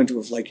that moment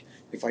of like,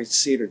 if I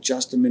sear it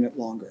just a minute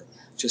longer,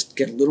 just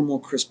get a little more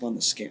crisp on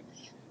the skin.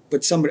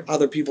 But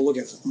other people look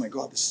at it, oh my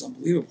God, this is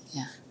unbelievable.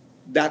 Yeah.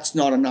 That's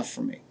not enough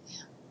for me.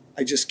 Yeah.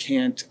 I just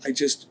can't,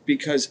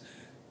 because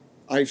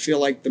I feel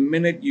like the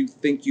minute you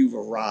think you've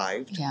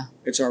arrived,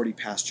 it's already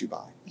passed you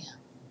by. Yeah.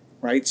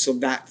 Right? So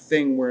that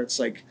thing where it's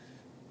like,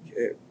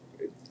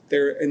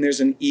 there's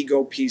an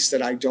ego piece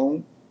that I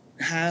don't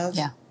have.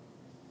 Yeah.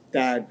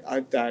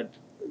 That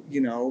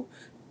you know,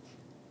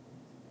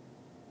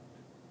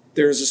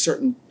 there's a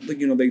certain,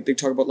 you know, they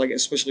talk about, like,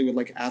 especially with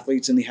like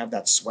athletes, and they have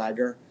that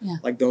swagger. Yeah.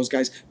 Like those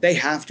guys, they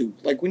have to.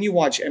 Like when you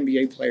watch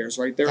NBA players,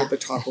 right? They're at the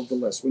top of the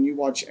list. When you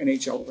watch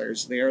NHL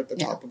players, they're at the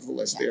top of the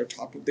list. They're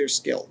top of their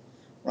skill,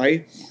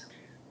 right? Yeah.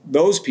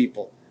 Those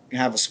people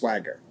have a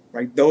swagger,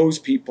 right? Those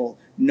people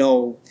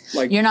know,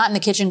 like, you're not in the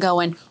kitchen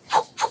going.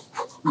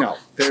 No,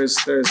 there's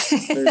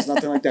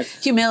nothing like that.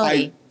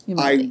 Humility.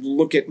 I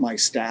look at my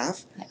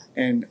staff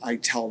and I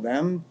tell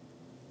them,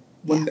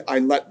 when I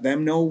let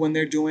them know when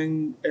they're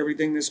doing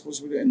everything they're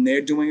supposed to do, and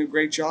they're doing a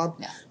great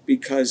job,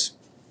 because,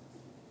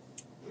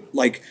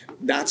 like,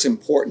 that's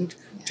important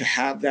to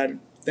have that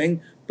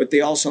thing. But they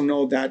also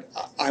know that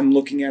I'm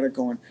looking at it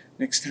going,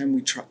 next time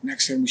we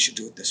should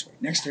do it this way.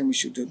 Next time we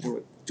should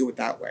do it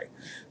that way,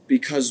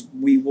 because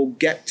we will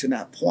get to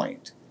that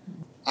point.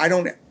 I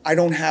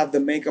don't have the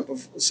makeup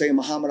of, say,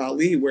 Muhammad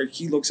Ali, where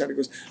he looks at it and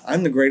goes,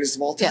 I'm the greatest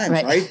of all time,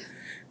 right?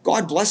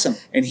 God bless him.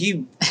 And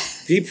he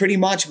pretty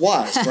much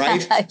was,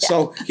 right?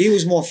 So he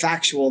was more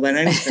factual than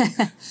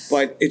anything.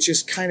 But it's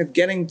just kind of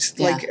getting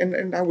to, like,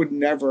 and I would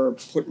never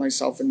put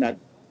myself in that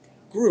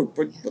group.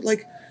 But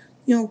like,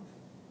 you know,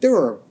 there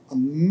are a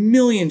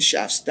million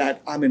chefs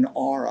that I'm in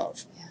awe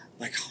of.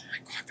 Like, oh my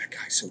God, that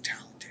guy's so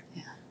talented,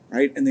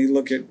 right? And they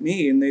look at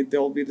me and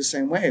they'll be the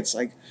same way. It's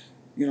like,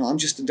 you know, I'm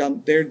just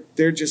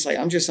they're just like,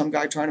 I'm just some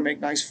guy trying to make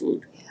nice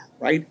food,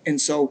 right?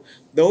 And so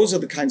those are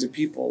the kinds of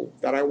people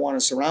that I want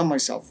to surround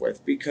myself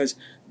with, because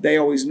they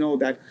always know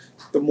that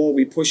the more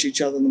we push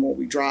each other, the more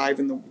we drive,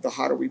 and the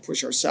harder we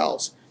push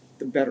ourselves,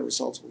 the better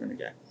results we're going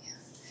to get.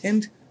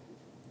 And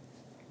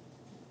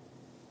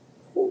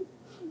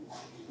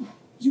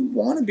you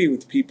want to be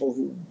with people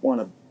who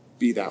want to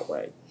be that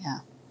way. Yeah.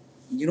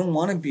 You don't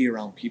want to be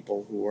around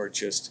people who are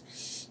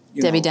just,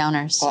 Debbie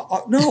Downers.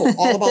 No,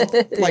 all about,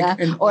 like,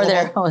 and or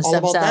all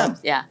about them.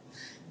 Yeah.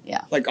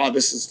 Yeah. Like, oh,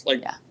 this is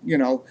like, you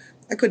know,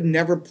 I could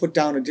never put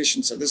down a dish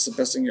and say, this is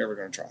the best thing you're ever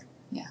going to try.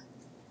 Yeah.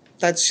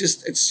 That's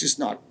just, it's just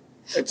not.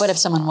 But if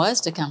someone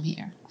was to come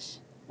here,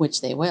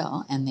 which they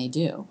will, and they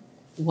do,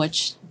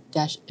 which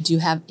dish, do you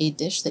have a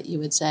dish that you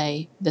would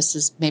say, this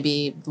is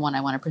maybe the one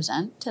I want to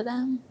present to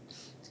them?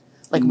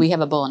 Like, we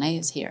have a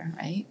bolognese here,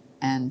 right?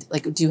 And,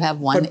 like, do you have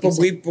one? But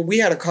we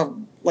had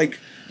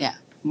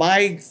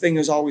my thing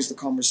is always the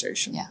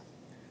conversation. Yeah.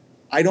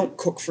 I don't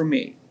cook for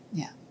me.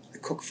 Yeah. I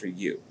cook for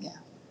you. Yeah.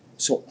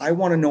 So I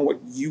want to know what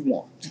you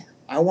want. Yeah.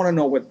 I want to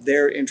know what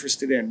they're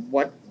interested in.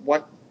 What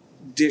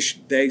dish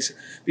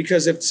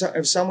because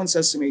if someone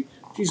says to me,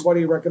 geez, what do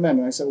you recommend?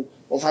 And I said,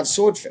 well, have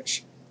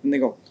swordfish. And they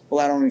go,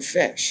 well, I don't eat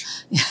fish.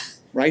 Yeah.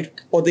 Right?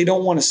 Or they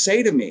don't want to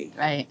say to me,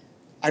 right,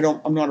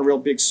 I'm not a real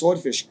big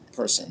swordfish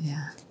person.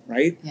 Yeah.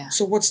 Right? Yeah.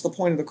 So what's the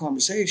point of the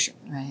conversation?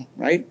 Right.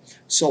 Right?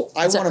 So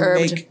I want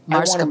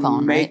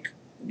to make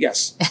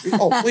yes.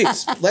 Oh,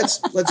 please. Let's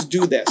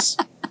do this.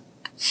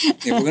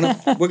 Yeah,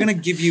 we're gonna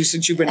give you,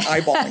 since you've been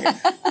eyeballing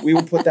it, we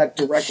will put that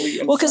directly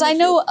in. Well, because I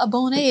know a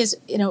bolognese,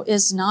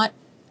 is not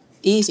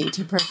easy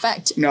to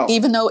perfect. No.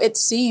 Even though it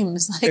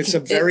seems like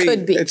it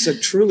could be. It's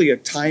truly a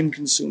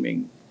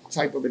time-consuming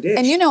type of a dish.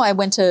 And I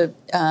went to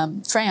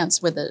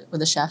France with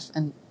a chef,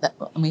 and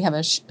we have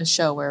a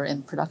show we're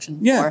in production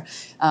for,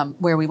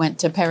 where we went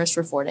to Paris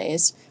for 4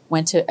 days,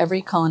 went to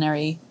every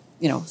culinary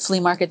flea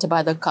market to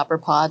buy the copper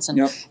pots and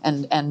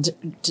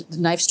to the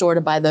knife store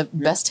to buy the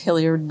best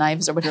Hilliard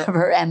knives or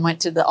whatever, and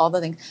went to all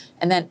the things,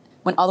 and then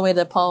went all the way to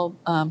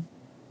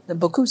the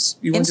the Bocuse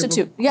You went to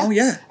Institute. Oh,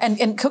 yeah.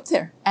 And cooked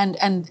there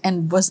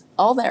and was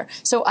all there.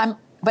 So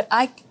but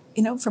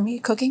for me,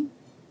 cooking,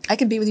 I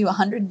could be with you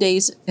 100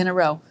 days in a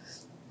row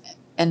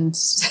and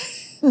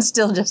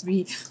still just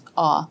be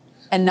awe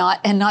and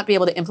not be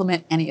able to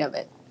implement any of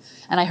it.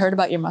 And I heard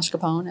about your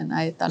mascarpone and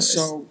I thought it was...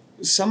 So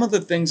some of the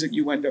things that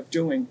you end up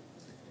doing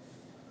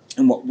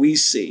and what we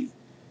see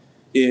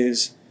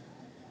is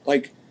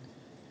like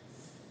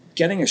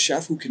getting a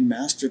chef who can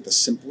master the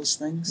simplest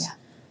things. Yeah.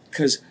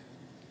 Because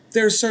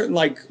there's certain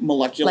like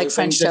molecular Like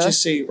French things that you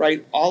toast? see,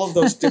 right? All of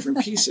those different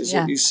pieces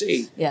Yeah. that you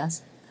see.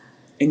 Yes.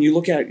 And you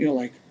look at it, you're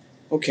like,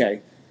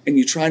 okay, and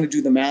you're trying to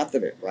do the math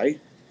of it, right?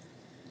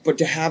 But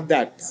to have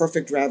that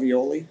perfect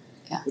ravioli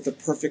with a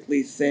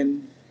perfectly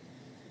thin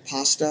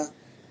pasta,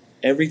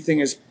 everything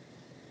is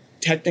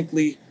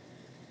technically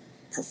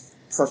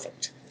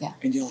perfect. Yeah.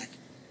 And you're like,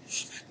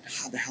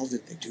 how the hell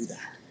did they do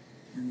that?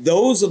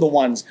 Those are the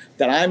ones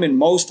that I'm in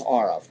most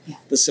awe of. Yeah.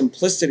 The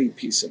simplicity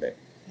piece of it.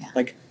 Yeah.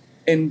 Like,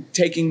 and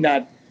taking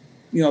that,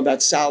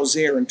 that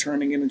sausage and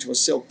turning it into a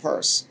silk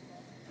purse.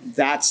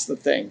 That's the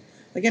thing.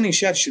 Like any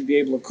chef should be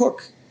able to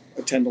cook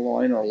a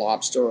tenderloin or a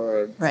lobster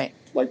or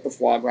like the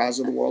foie gras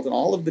of the world and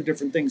all of the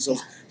different things,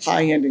 those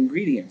high-end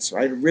ingredients,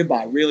 right? A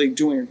ribeye, really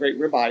doing a great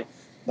ribeye.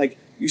 Like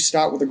you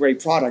start with a great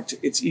product,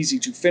 it's easy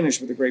to finish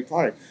with a great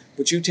product.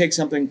 But you take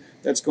something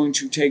that's going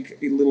to take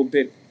a little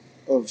bit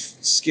of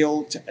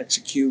skill to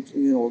execute,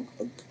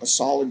 a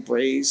solid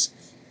braise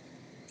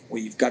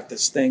where you've got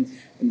this thing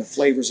and the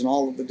flavors and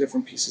all of the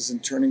different pieces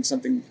and turning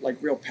something like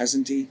real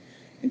peasanty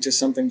into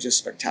something just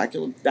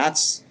spectacular.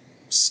 That's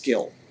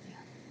skill.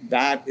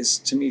 That is,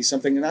 to me,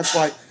 something, and that's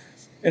why,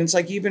 and it's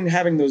like even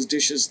having those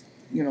dishes,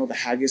 the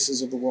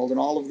haggises of the world and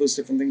all of those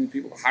different things that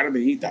people, how do they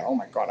eat that? Oh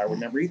my God, I would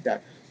never eat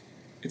that.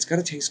 It's got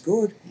to taste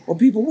good or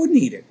people wouldn't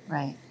eat it.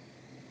 Right.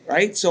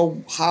 Right? So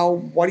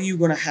what are you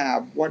going to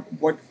have? What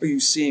are you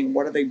seeing?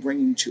 What are they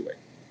bringing to it?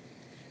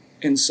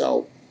 And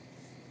so,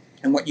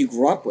 and what you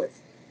grew up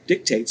with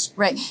dictates.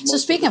 Right. So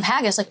speaking of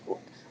haggis, like,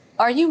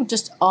 are you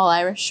just all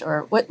Irish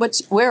or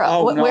where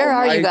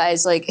are you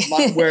guys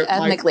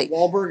ethnically?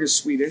 Wahlberg is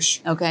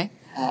Swedish. Okay.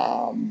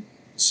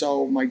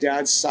 So my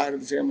dad's side of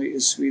the family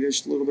is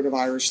Swedish, a little bit of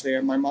Irish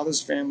there. My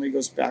mother's family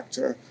goes back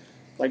to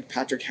like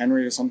Patrick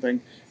Henry or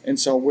something. And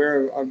so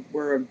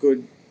we're a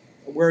good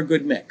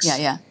mix. Yeah,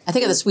 yeah. I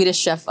think of the Swedish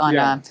chef on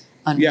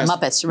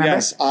Muppets, remember?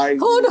 Yes,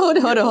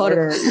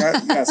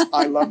 yes,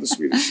 I love the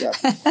Swedish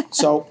chef.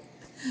 So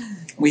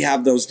we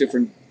have those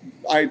different,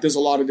 there's a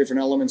lot of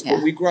different elements,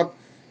 but we grew up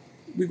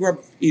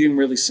eating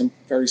really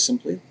very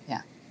simply.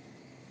 Yeah.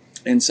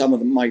 And some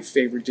of my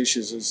favorite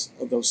dishes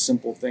are those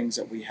simple things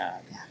that we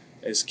had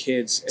as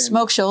kids. And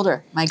smoked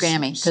shoulder, my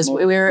Grammy, because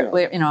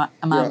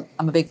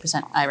I'm a big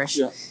percent Irish,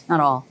 not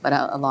all, but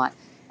a lot.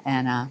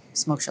 And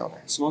smoked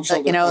shoulder. Smoked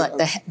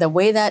shoulder. The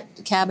way that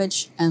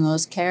cabbage and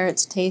those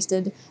carrots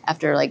tasted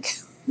after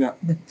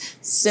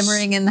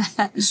simmering in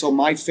that. So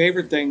my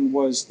favorite thing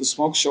was the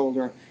smoked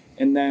shoulder,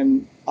 and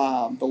then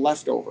the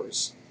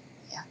leftovers.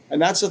 Yeah. And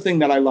that's the thing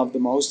that I love the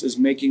most is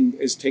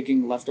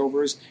taking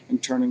leftovers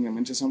and turning them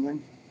into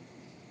something.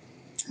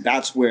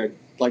 That's where,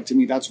 to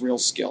me, that's real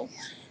skill.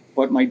 Yeah.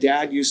 But my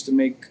dad used to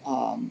make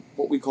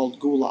what we called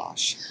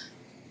goulash,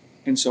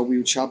 and so we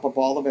would chop up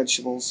all the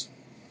vegetables.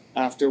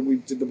 After we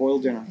did the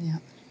boiled dinner,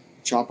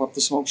 chop up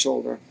the smoked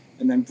shoulder,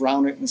 and then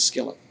brown it in a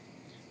skillet.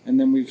 And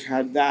then we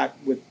had that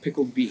with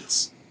pickled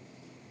beets.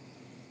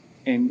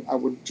 And I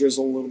would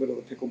drizzle a little bit of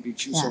the pickled beet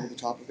juice over the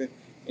top of it,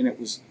 and it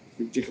was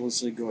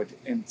ridiculously good.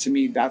 And to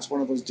me, that's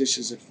one of those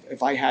dishes,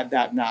 if I had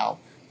that now,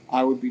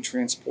 I would be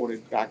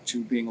transported back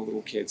to being a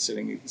little kid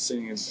sitting in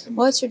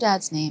What's your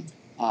dad's name?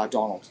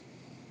 Donald.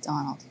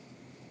 Donald.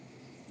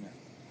 Yeah.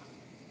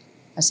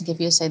 I think if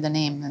you say the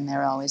name, then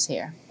they're always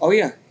here. Oh,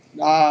 yeah.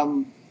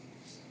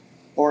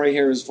 Or I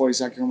hear his voice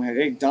back in my head,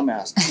 hey,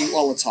 dumbass, eat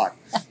while it's hot.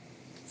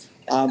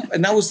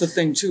 And that was the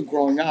thing, too,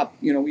 growing up,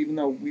 even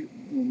though we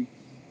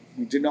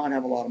did not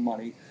have a lot of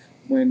money,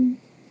 when,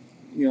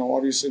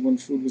 obviously when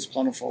food was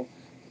plentiful,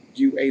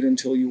 you ate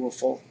until you were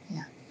full.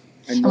 Yeah.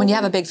 And when you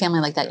have a big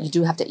family like that, you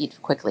do have to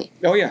eat quickly.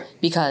 Oh, yeah.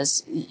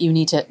 Because you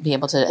need to be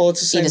able to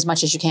eat as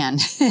much as you can.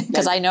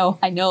 Because I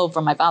know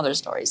from my father's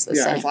stories the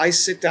same. If I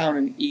sit down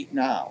and eat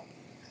now,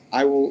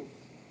 I will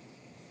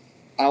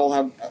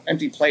have an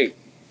empty plate.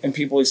 And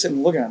people are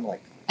sitting looking at me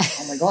like,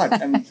 oh my God.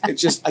 And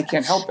it's just, I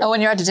can't help it. Oh, when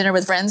you're out to dinner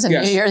with friends and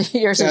yours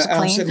is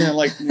clean? I'm sitting there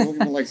looking at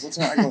me like, what's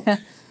that? I go,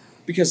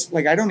 because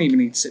I don't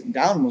even eat sitting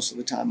down most of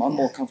the time. I'm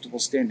more comfortable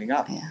standing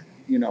up,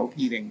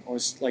 eating, or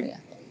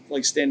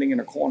like standing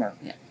in a corner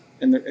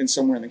and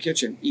somewhere in the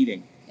kitchen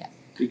eating. Yeah.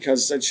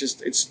 Because it's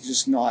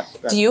just not.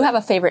 Do you have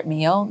a favorite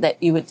meal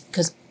that you would,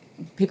 because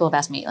people have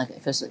asked me, like, if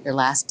it was your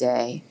last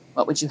day,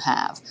 what would you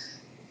have?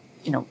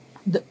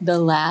 The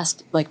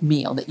last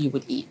meal that you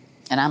would eat.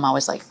 And I'm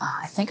always like,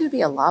 I think it would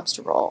be a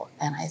lobster roll.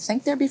 And I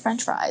think there'd be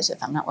French fries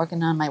if I'm not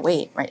working on my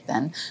weight right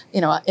then.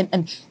 And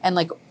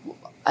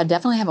I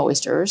definitely have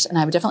oysters. And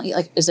I would definitely,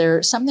 is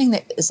there something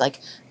that is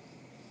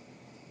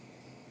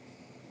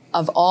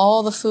of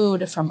all the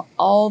food from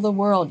all the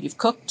world you've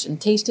cooked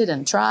and tasted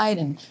and tried,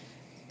 and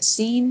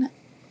scene,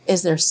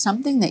 is there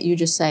something that you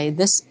just say,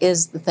 this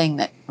is the thing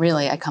that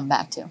really I come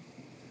back to?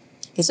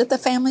 Is it the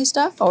family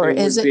stuff, or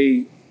is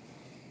it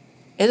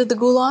the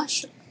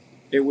goulash?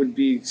 It would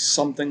be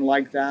something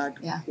like that,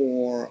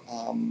 or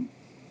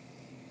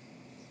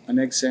an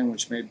egg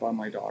sandwich made by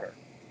my daughter.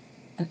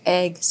 An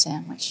egg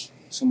sandwich.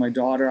 So my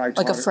daughter,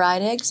 like a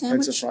fried egg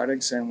sandwich. It's a fried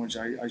egg sandwich.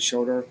 I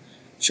showed her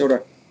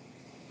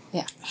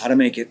how to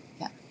make it,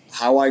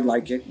 how I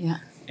like it,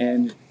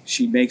 and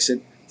she makes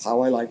it how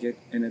I like it,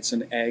 and it's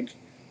an egg,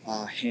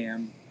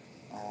 ham,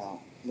 a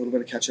little bit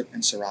of ketchup,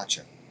 and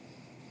sriracha.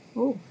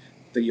 Ooh.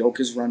 The yolk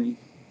is runny,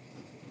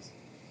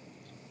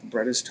 the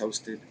bread is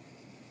toasted,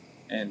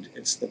 and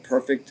it's the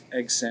perfect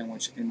egg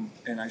sandwich.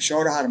 And I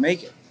showed her how to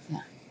make it.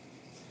 Yeah.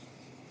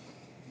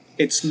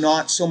 It's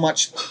not so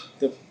much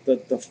the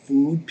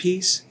food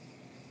piece,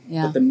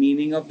 but the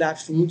meaning of that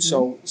food. Mm-hmm.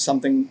 So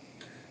something,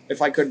 if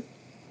I could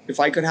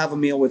have a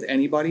meal with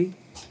anybody,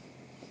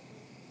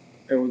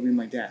 it would be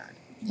my dad.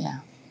 Yeah.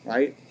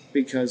 Right?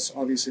 Because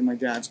obviously my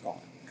dad's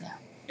gone. Yeah.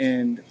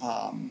 And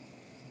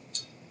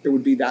it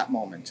would be that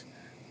moment.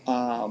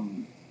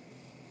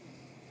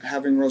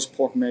 Having roast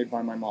pork made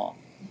by my mom.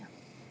 Yeah.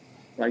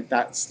 Right?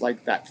 That's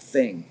like that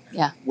thing.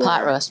 Yeah.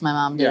 Pot roast. My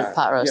mom did a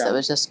pot roast that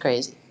was just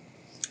crazy.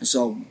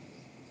 So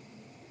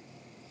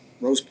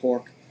roast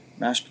pork,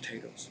 mashed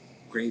potatoes,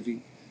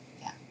 gravy.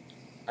 Yeah.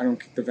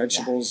 The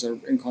vegetables are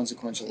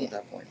inconsequential at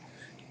that point.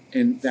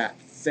 And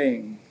that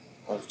thing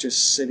of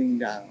just sitting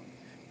down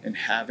and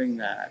having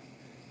that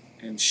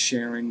and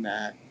sharing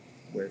that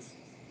with,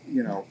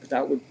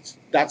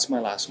 that's my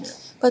last meal.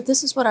 But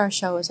this is what our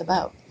show is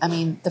about. I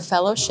mean, the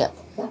fellowship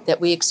that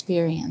we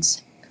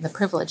experience, the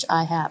privilege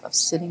I have of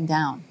sitting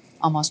down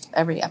almost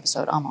every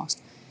episode,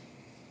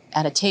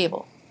 at a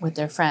table with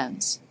their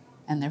friends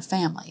and their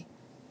family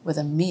with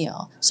a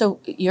meal. So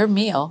your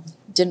meal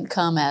didn't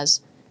come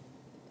as,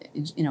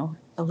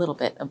 a little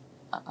bit of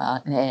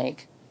an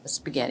egg, a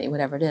spaghetti,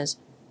 whatever it is.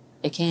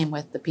 It came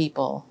with the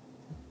people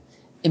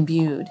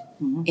imbued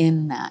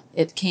in that.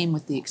 It came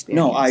with the experience.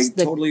 No, I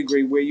totally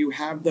agree. Where you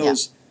have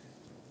those,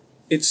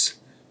 it's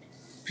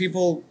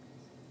people,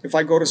 if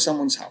I go to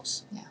someone's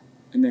house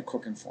and they're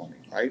cooking for me,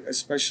 right?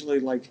 Especially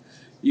like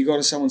you go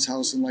to someone's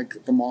house and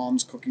like the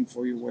mom's cooking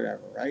for you,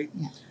 whatever, right?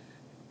 Yeah.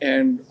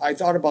 And I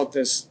thought about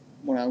this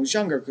when I was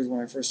younger, because when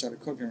I first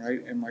started cooking,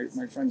 right? And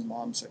my friend's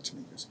mom said to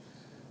me,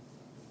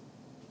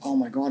 "Oh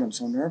my God, I'm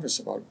so nervous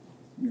about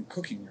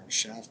cooking. You're a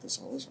chef,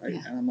 all this, right?"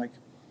 Yeah. And I'm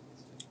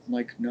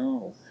like,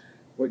 no.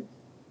 But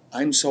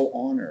I'm so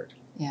honored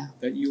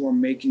that you are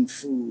making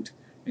food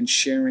and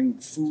sharing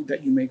food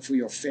that you make for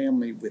your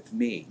family with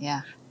me.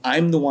 Yeah.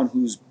 I'm the one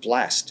who's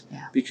blessed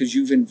because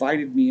you've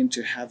invited me in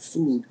to have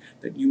food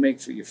that you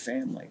make for your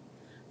family.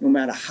 No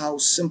matter how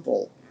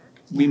simple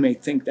we may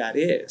think that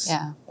is.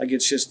 Yeah. Like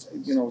it's just,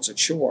 it's a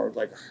chore.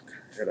 Like,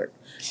 I gotta,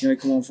 you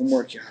come home from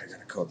work, I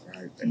gotta cook,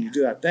 right? And you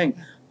do that thing.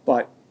 Yeah.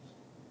 But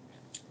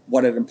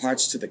what it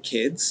imparts to the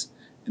kids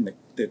and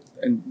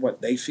and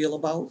what they feel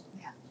about.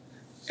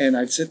 And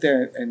I'd sit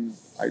there and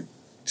I'd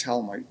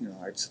tell them,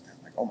 I'd sit there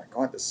like, oh my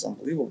God, this is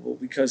unbelievable,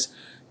 because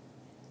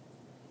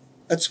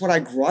that's what I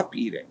grew up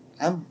eating.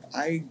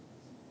 I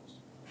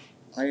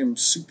am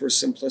super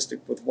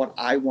simplistic with what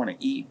I want to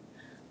eat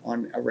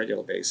on a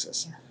regular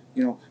basis.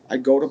 Yeah. I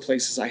go to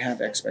places, I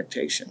have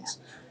expectations.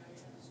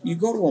 Yeah. You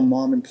go to a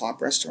mom and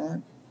pop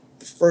restaurant,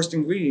 the first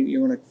ingredient you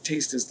want to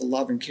taste is the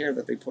love and care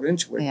that they put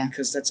into it,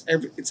 because it's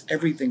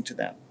everything to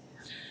them.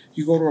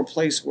 You go to a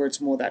place where it's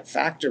more that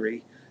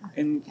factory,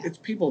 and it's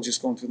people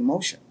just going through the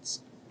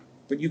motions.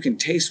 But you can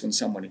taste when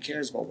somebody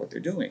cares about what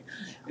they're doing.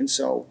 Yeah. And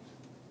so,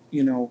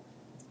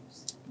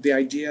 the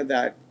idea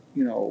that,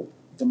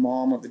 the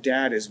mom or the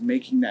dad is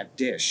making that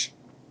dish,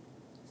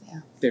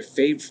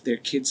 their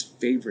kid's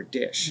favorite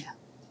dish,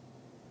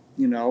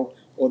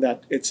 or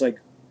that it's like,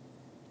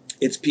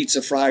 it's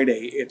Pizza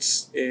Friday,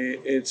 it's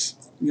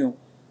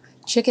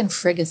chicken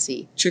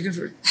fricassee. Chicken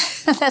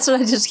fricassee. That's what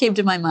just came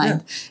to my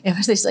mind. Yeah. It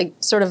was this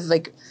sort of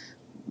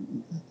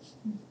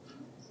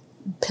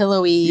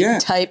pillowy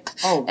type,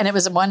 and it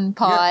was one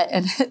pot,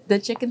 and the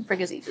chicken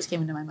fricassee just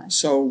came into my mind.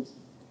 So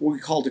we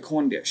called a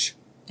corn dish.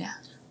 Yeah.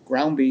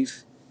 Ground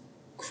beef,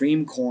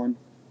 cream corn,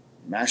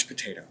 mashed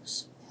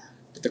potatoes. Yeah.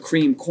 But the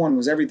cream corn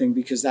was everything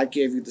because that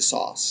gave you the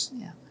sauce.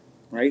 Yeah.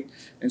 Right?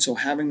 And so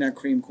having that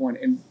cream corn,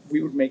 and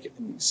we would make it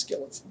in these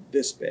skillets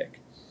this big.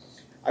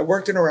 I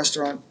worked in a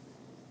restaurant.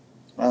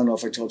 I don't know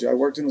if I told you. I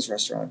worked in this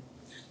restaurant,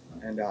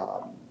 and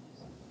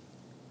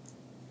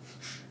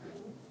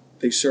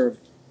they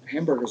served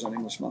hamburgers on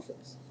English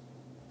muffins.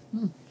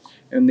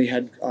 And they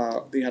had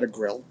a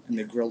grill, and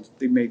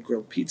they made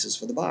grilled pizzas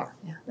for the bar,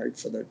 right,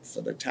 for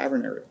the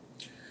tavern area.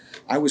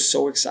 I was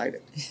so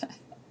excited.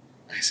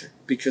 I said,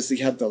 because they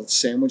had the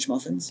sandwich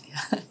muffins.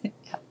 And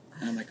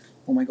I'm like,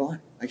 oh my God,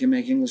 I can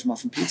make English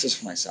muffin pizzas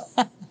for myself.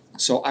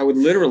 So I would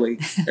literally,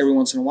 every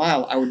once in a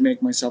while, I would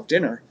make myself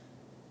dinner,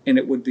 and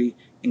it would be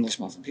English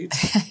muffin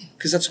pizza,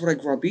 because that's what I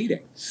grew up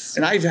eating.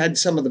 And I've had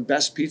some of the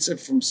best pizza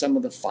from some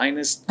of the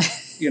finest,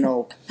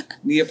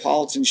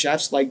 Neapolitan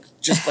chefs,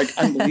 just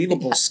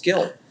unbelievable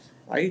skill,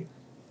 right?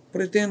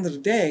 But at the end of the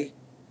day,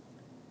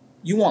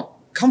 you want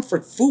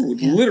comfort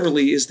food.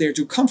 Literally is there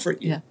to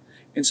comfort you. Yeah.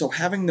 And so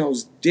having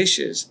those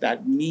dishes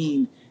that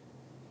mean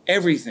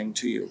everything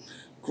to you,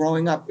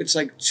 growing up, it's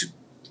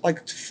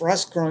like for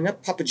us growing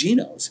up,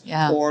 Papagenos.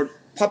 Yeah. Or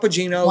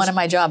Papagenos. One of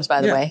my jobs,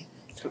 by the way,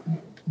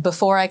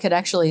 before I could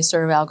actually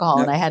serve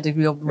alcohol, and I had to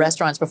go to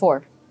restaurants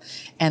before.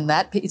 And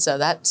that pizza,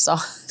 that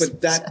sauce.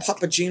 But that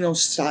Papageno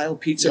style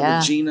pizza,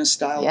 Regina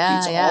style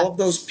pizza, all of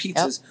those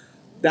pizzas,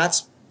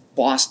 that's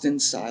Boston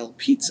style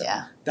pizza.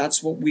 Yeah.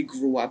 That's what we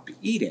grew up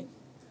eating.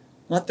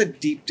 Not the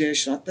deep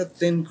dish, not the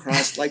thin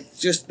crust, like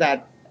just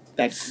that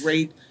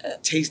great,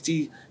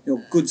 tasty,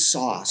 good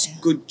sauce,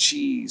 good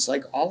cheese,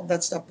 like all of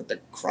that stuff. But the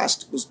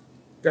crust was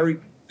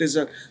there's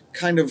a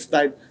kind of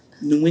that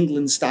New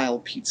England style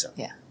pizza.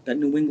 Yeah. That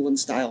New England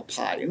style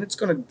pie. And it's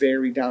going to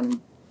vary down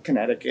in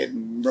Connecticut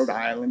and Rhode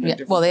Island.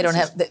 And well, they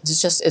places. don't have,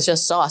 it's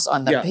just sauce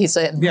on the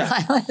pizza in Rhode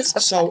Island.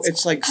 So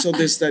it's like,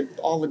 there's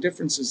all the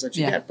differences that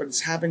you get, but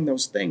it's having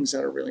those things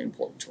that are really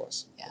important to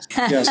us.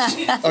 Yeah.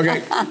 Yes.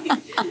 Okay.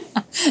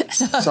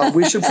 So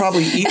we should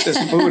probably eat this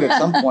food at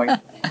some point.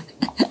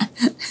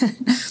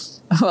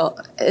 Well,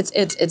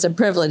 it's a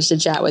privilege to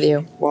chat with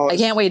you. Well, I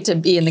can't wait to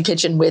be in the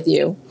kitchen with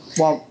you.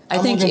 Well, I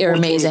think you're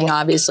amazing,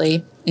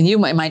 obviously, and you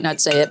might not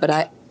say it,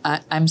 but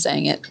I'm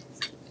saying it.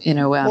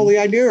 Well, the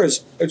idea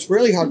is it's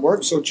really hard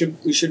work, so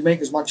we should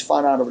make as much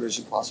fun out of it as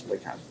you possibly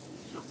can.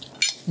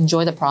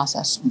 Enjoy the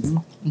process.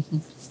 Mm-hmm. Mm-hmm.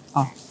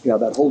 Oh. Yeah,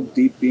 that whole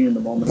deep being in the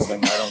moment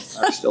thing,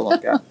 I still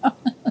don't get.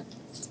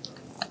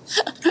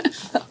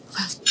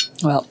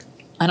 Well,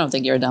 I don't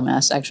think you're a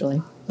dumbass,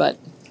 actually, but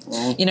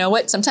you know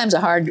what? Sometimes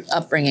a hard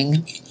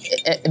upbringing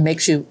it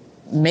makes you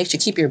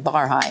keep your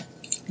bar high.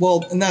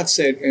 Well, and that's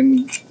it,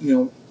 and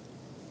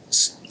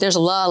there's a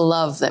lot of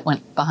love that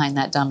went behind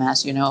that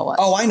dumbass. You know it was.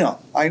 Oh, I know.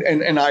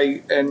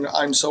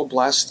 I'm so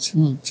blessed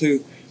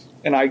to,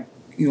 and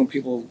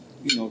people,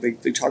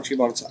 they talk to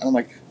you about it. I'm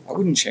like, I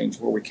wouldn't change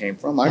where we came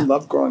from. I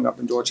loved growing up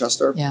in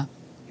Dorchester. Yeah.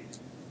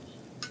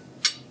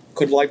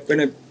 Could life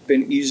been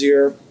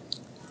easier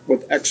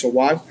with X or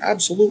Y?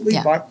 Absolutely,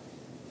 but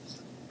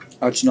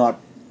it's not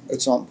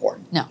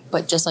important. No,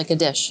 but just like a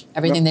dish,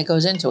 everything that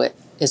goes into it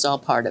is all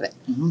part of it,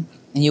 and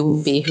you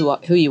will be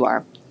who you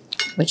are,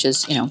 which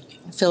is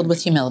filled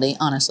with humility,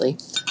 honestly,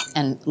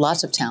 and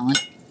lots of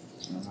talent.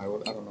 I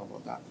don't know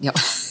about that. Yep.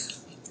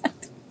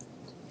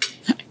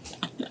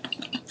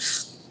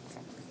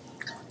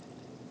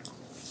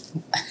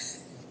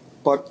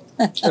 But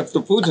if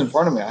the food's in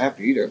front of me, I have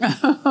to eat it.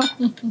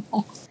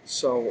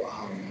 So,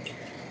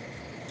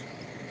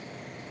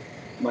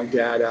 my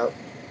dad,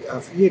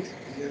 he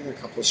had a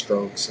couple of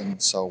strokes,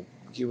 and so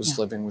he was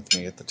living with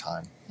me at the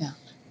time. Yeah.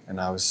 And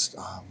I was...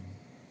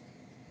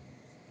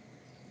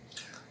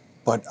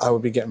 but I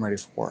would be getting ready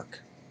for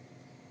work.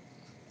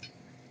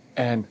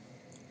 And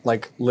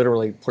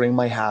literally putting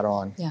my hat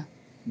on,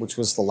 which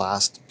was the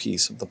last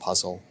piece of the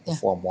puzzle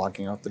before I'm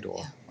walking out the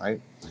door,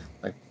 right?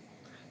 Like,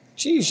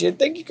 geez, you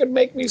think you could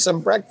make me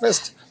some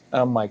breakfast?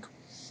 And I'm like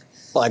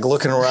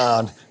looking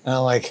around, and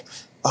I'm like,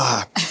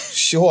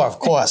 sure, of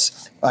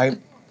course, right?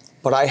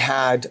 But I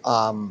had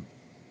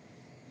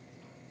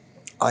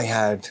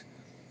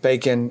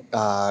bacon,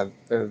 I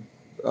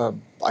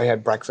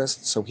had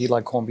breakfast, so he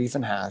liked corned beef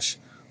and hash,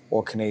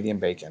 or Canadian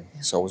bacon.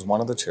 So it was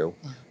one of the two,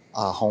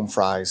 home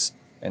fries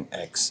and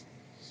eggs.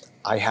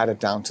 I had it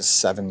down to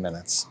 7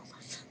 minutes.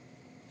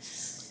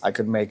 I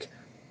could make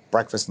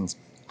breakfast and...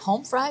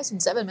 Home fries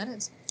in 7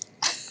 minutes?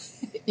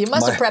 You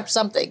must have prepped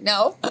something,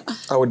 no?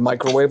 I would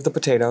microwave the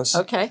potatoes.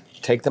 Okay.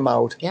 Take them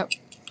out. Yep.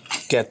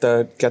 Get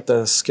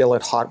the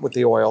skillet hot with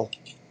the oil,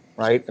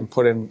 right? And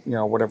put in,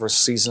 whatever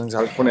seasonings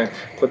I would put in.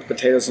 Put the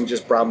potatoes and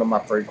just brown them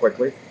up very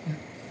quickly.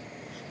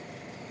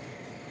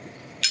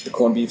 The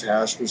corned beef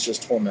hash was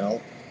just Hormel,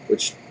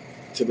 which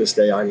to this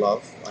day I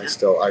love. I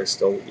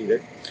still eat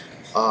it.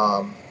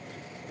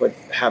 But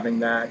having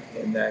that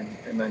and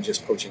then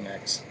just poaching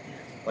eggs,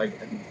 and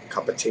a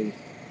cup of tea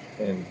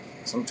and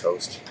some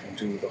toast, and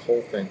do the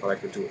whole thing. But I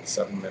could do it in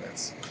 7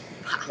 minutes.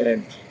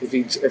 And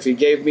if he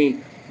gave me,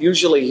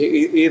 usually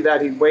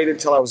he'd waited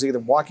till I was either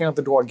walking out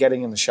the door or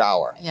getting in the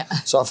shower. Yeah.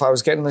 So if I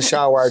was getting in the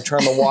shower, I'd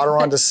turn the water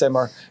on to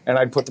simmer, and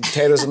I'd put the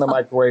potatoes in the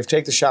microwave,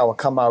 take the shower,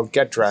 come out,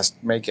 get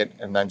dressed, make it,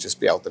 and then just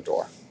be out the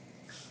door.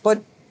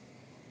 But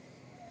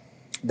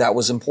that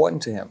was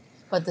important to him.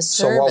 But the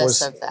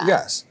service of that.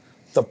 Yes.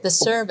 The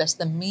service,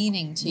 the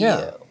meaning to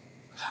you.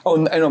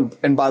 Oh,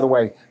 and by the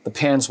way, the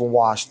pans were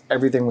washed.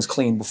 Everything was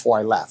clean before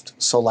I left.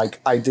 So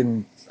I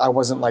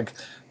wasn't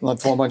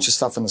throw a bunch of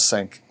stuff in the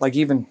sink.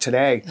 Even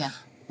today,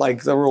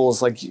 the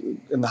rules,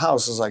 in the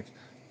house is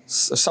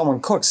if someone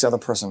cooks, the other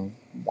person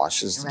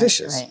washes the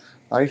dishes,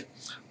 right?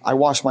 I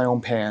wash my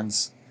own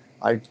pans.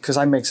 Because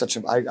I make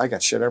I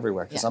got shit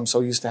everywhere because I'm so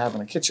used to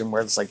having a kitchen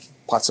where it's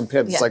pots and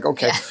pans. It's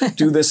okay,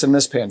 do this in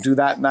this pan, do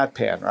that in that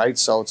pan, right?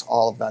 So it's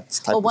all of that type of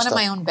stuff. Well, one of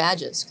my own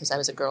badges, because I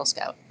was a Girl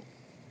Scout,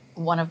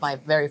 one of my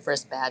very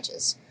first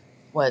badges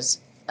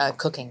was a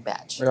cooking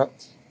badge. Yep.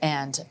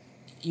 And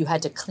you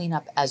had to clean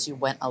up as you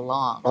went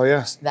along. Oh,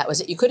 yes. That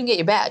was it. You couldn't get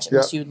your badge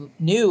unless you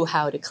knew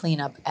how to clean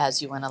up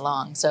as you went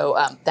along. So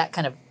that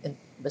kind of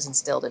was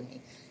instilled in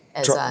me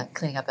as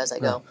cleaning up as I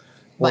go.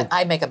 But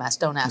I make a mess.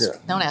 Don't ask. Yeah.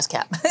 Don't ask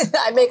Cap.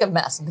 I make a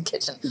mess in the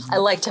kitchen. I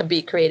like to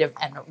be creative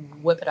and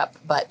whip it up.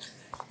 But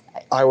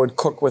I would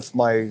cook with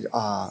my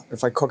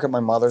if I cook at my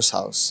mother's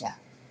house. Yeah.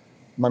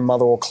 My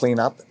mother will clean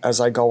up as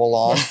I go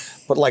along,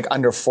 but like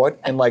underfoot,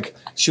 and like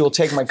she will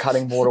take my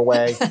cutting board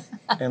away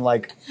and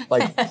like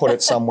put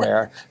it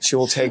somewhere. She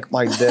will take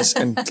my this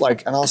and and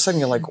all of a sudden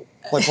you're like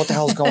what the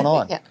hell's going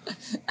on? Yeah.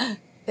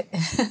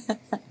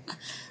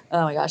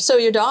 Oh my gosh! So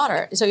your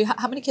daughter. So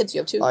how many kids do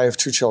you have? 2. I have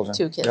 2 children.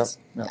 2 kids.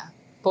 Yep. Yeah.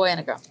 Boy and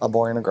a girl. A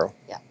boy and a girl.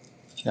 Yeah.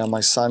 Yeah.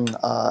 My son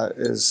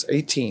is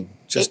 18.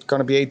 Just going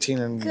to be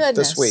 18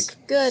 this week.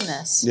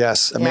 Goodness.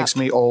 Yes, it makes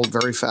me old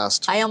very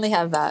fast. I only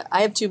have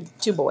I have two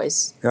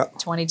boys. Yeah.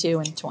 22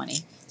 and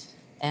 20,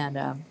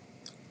 and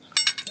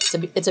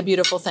it's a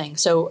beautiful thing.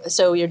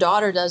 So your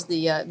daughter does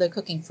the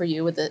cooking for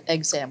you with the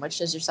egg sandwich.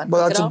 Does your son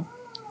cook at all?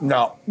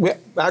 No,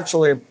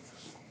 actually,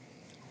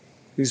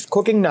 he's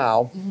cooking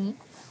now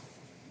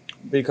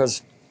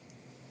because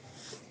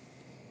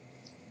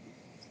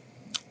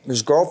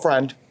his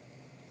girlfriend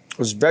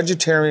was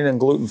vegetarian and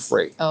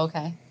gluten-free. Oh,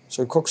 okay.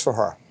 So he cooks for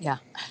her. Yeah.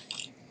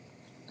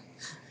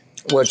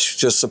 Which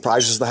just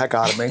surprises the heck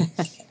out of me.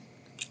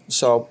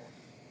 So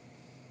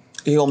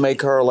he'll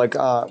make her nothing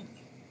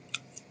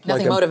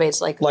motivates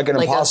like an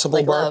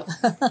Impossible love.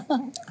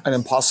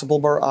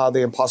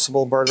 the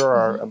Impossible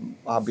Burger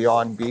or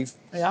Beyond Beef.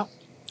 Yeah.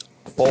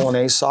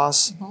 Bolognese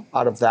sauce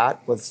out of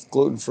that with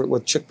gluten-free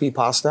with chickpea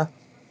pasta.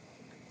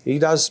 He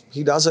does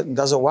it and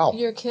does it well.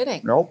 You're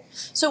kidding. Nope.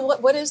 So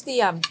what is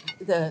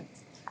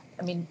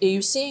I mean, are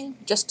you seeing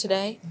just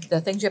today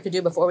the things you have to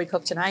do before we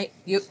cook tonight?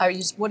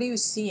 What are you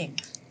seeing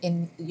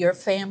in your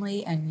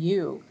family and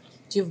you?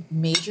 Do you have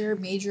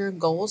major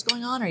goals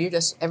going on, or you're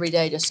just every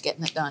day just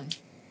getting it done?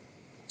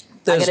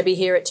 I got to be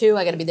here at 2.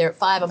 I got to be there at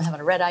 5. I'm having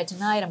a red eye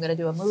tonight. I'm going to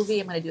do a movie.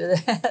 I'm going to do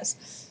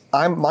this.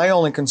 My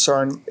only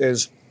concern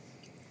is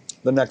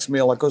the next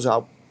meal that goes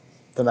out,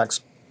 the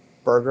next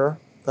burger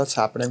that's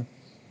happening.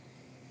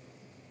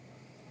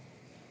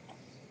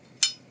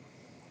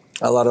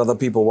 I let other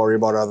people worry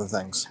about other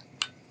things.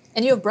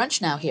 And you have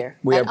brunch now here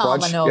we at have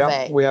brunch. Almanove.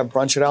 Yep, we have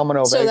brunch at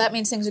Almanove. So that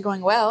means things are going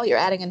well. You're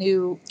adding a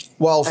new...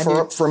 Well,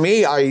 for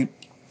me,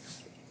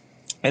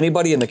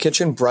 anybody in the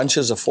kitchen, brunch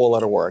is a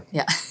 4-letter word.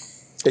 Yeah.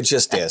 It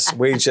just is.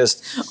 We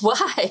just...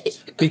 Why?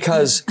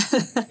 Because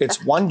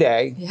it's one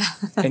day,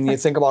 and you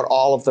think about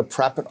all of the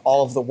prep and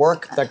all of the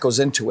work that goes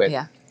into it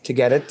to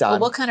get it done.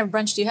 Well, what kind of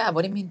brunch do you have?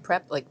 What do you mean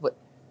prep? Like what?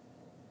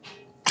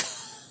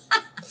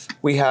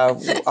 We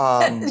have...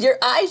 your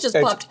eyes just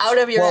popped out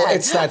of your head. Well,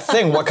 it's that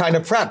thing. What kind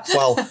of prep?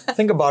 Well,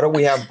 think about it.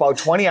 We have about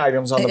 20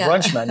 items on the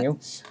brunch menu.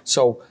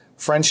 So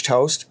French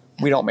toast.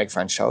 We don't make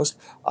French toast.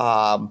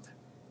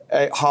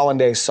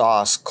 Hollandaise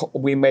sauce.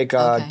 We make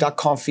a duck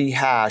confit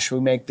hash.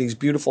 We make these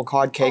beautiful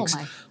cod cakes.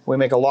 We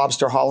make a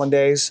lobster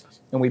hollandaise,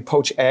 and we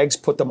poach eggs,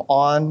 put them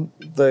on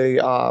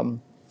the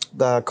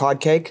cod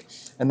cake,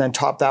 and then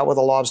top that with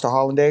a lobster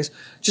hollandaise.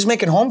 Just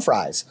making home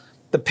fries.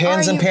 The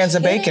pans and pans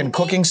of bacon,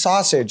 cooking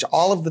sausage,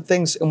 all of the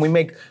things. And we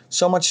make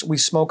so much, we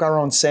smoke our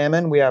own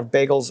salmon. We have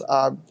bagels,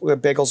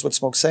 with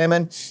smoked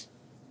salmon.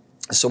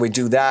 So we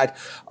do that.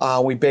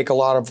 We bake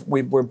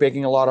we're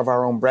baking a lot of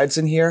our own breads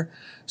in here.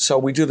 So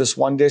we do this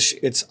one dish.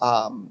 It's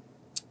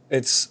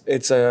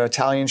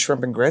Italian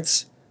shrimp and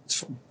grits.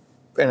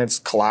 And it's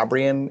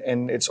Calabrian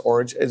in its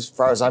origin, as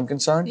far as I'm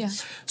concerned. Yeah.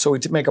 So we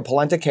make a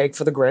polenta cake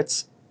for the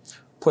grits,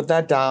 put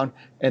that down,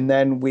 and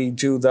then we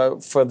do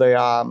for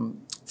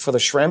the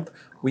shrimp,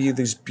 we use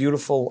these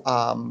beautiful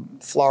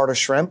Florida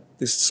shrimp,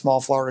 these small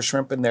Florida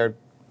shrimp, and they're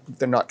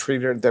not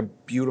treated. They're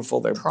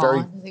beautiful.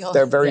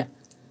 They're very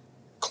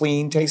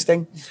clean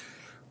tasting.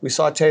 We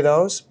saute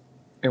those,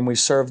 and we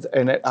serve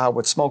it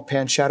with smoked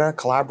pancetta,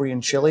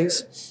 Calabrian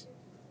chilies,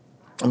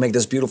 and make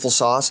this beautiful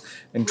sauce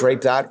and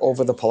drape that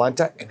over the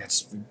polenta, and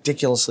it's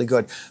ridiculously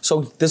good.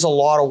 So there's a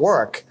lot of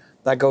work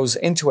that goes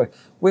into it.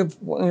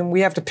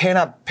 We have to pan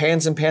up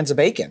pans and pans of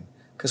bacon,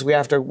 because we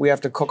have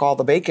to cook all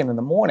the bacon in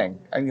the morning,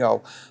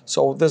 and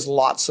so there's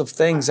lots of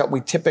things that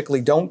we typically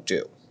don't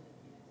do.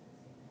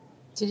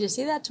 Did you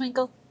see that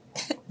twinkle?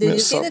 Did you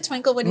see the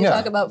twinkle when you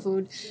talk about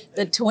food?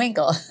 The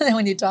twinkle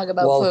when you talk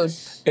about food.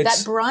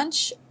 That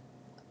brunch,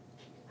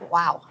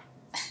 wow.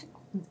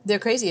 They're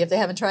crazy if they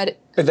haven't tried it.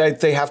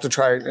 They have to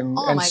try it, and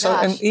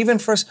even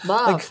for us,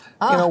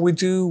 we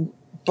do.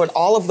 But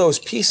all of those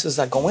pieces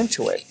that go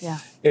into it,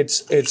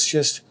 it's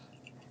just.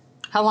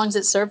 How long is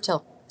it served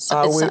till?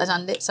 Sundays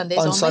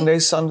only?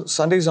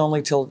 Sundays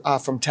only till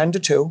from 10 to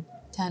 2.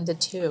 10 to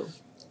 2.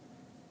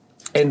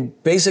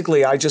 And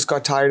basically, I just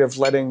got tired of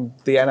letting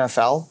the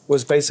NFL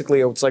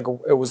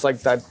it was like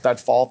that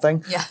fall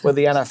thing where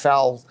the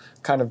NFL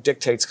kind of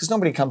dictates, because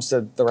nobody comes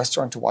to the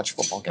restaurant to watch a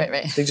football game.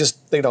 Right.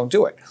 They don't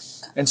do it.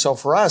 And so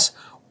for us,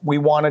 we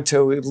wanted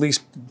to at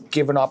least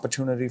give an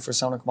opportunity for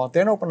someone to come out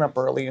there and open up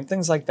early and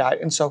things like that.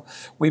 And so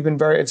we've been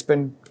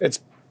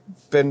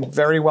been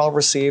very well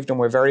received, and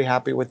we're very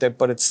happy with it.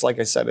 But it's like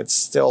I said, it's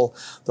still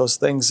those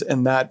things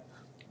and that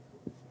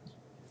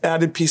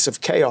added piece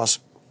of chaos.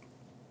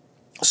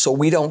 So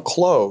we don't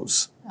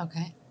close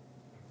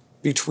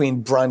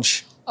between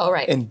brunch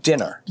and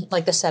dinner.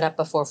 Like the setup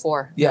before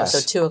 4. Yes.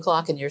 So 2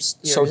 o'clock and you're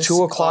so just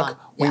 2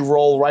 o'clock we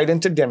roll right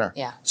into dinner.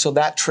 Yeah. So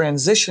that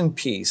transition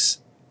piece,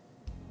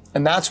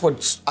 and that's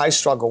what I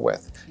struggle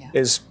with,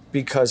 is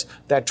because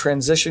that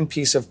transition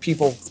piece of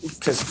people,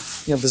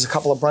 because there's a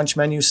couple of brunch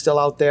menus still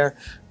out there,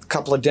 a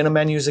couple of dinner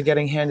menus are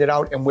getting handed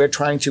out, and we're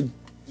trying to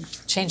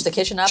change the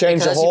kitchen up change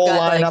because the whole you've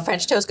got lineup. like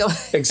French toast going.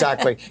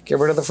 Exactly. Get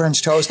rid of the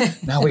French toast.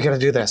 Now we got to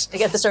do this. You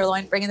get the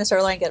sirloin, bring in the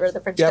sirloin, get rid of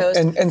the French toast.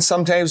 And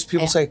sometimes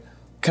people say,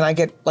 can I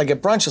get, like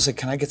at brunch, I'll say,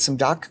 can I get some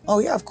duck? Oh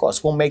yeah, of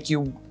course. We'll make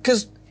you,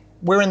 because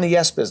we're in the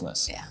yes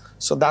business. Yeah.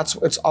 So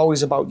it's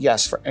always about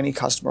yes for any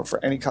customer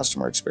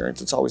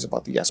experience. It's always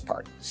about the yes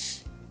part.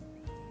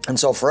 And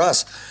so for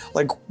us,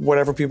 like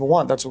whatever people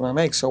want, that's what we're gonna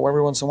make. So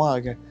every once in a while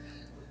I go,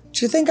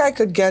 do you think I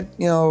could get,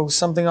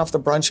 something off the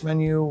brunch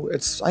menu?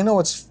 I know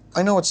it's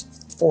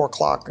 4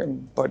 o'clock,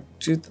 but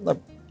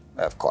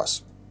of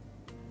course,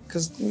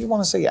 because you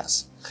want to say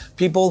yes.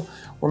 People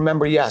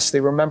remember yes, they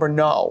remember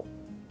no,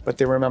 but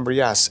they remember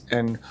yes.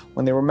 And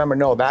when they remember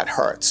no, that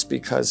hurts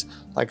because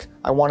like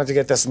I wanted to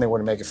get this and they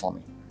wouldn't make it for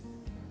me.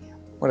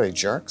 What are they,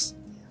 jerks?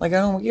 Like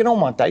you don't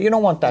want that. You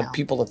don't want that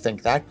people to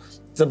think that.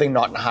 Do they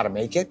not know how to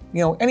make it?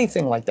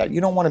 Anything like that.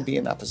 You don't want to be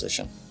in that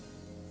position.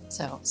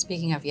 So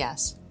speaking of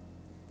yes,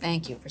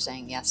 thank you for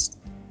saying yes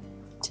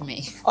to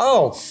me.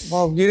 Oh,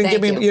 well, you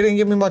didn't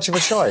give me much of a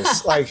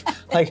choice. like,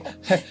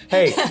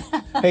 hey,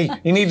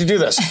 you need to do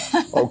this.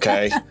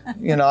 Okay.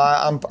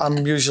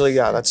 I'm usually,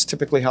 that's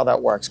typically how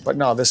that works. But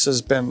no, this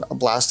has been a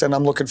blast and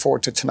I'm looking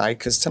forward to tonight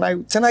because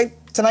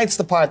tonight's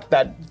the part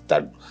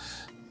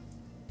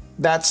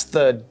that's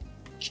the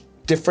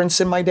difference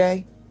in my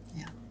day.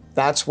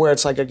 That's where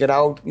it's like I get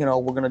out, we're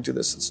going to do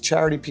this. It's a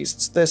charity piece.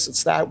 It's this,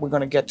 it's that. We're going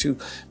to get to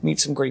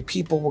meet some great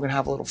people. We're going to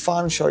have a little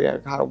fun, show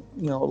you how to,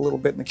 a little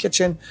bit in the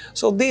kitchen.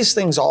 So these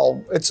things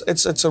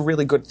it's a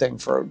really good thing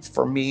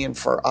for me and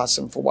for us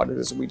and for what it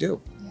is that we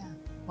do. Yeah.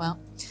 Well,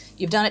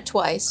 you've done it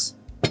twice.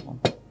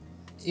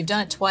 You've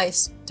done it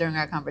twice during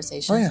our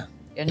conversation. Oh, yeah.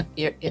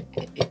 You're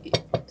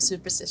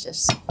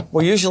superstitious.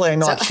 Well, usually I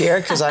knock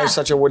here because I have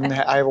such a wooden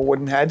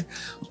head,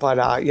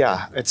 but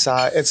yeah, it's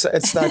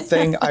that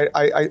thing.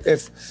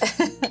 If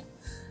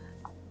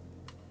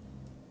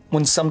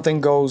when something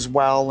goes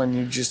well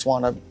and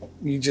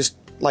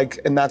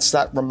and that's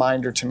that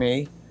reminder to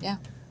me. Yeah.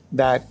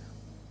 That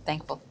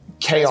thankful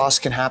chaos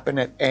can happen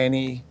at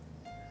any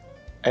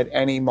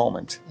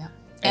moment. Yeah.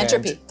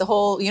 Entropy. The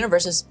whole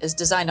universe is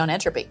designed on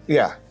entropy.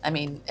 Yeah. I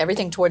mean,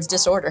 everything towards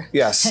disorder.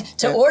 Yes.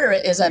 To order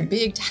it is a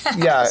big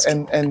task. Yeah,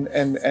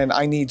 and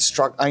I need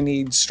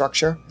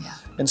structure. Yeah.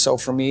 And so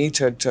for me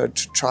to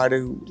try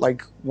to,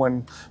 like,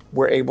 when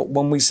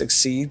we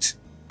succeed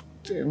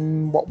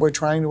in what we're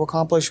trying to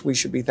accomplish, we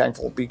should be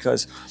thankful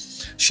because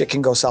shit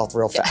can go south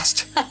real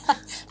fast.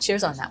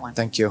 Cheers on that one.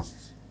 Thank you.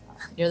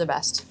 You're the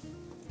best.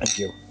 Thank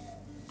you.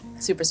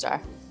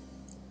 Superstar.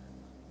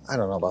 I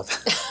don't know about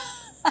that.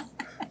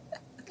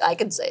 I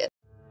can say it.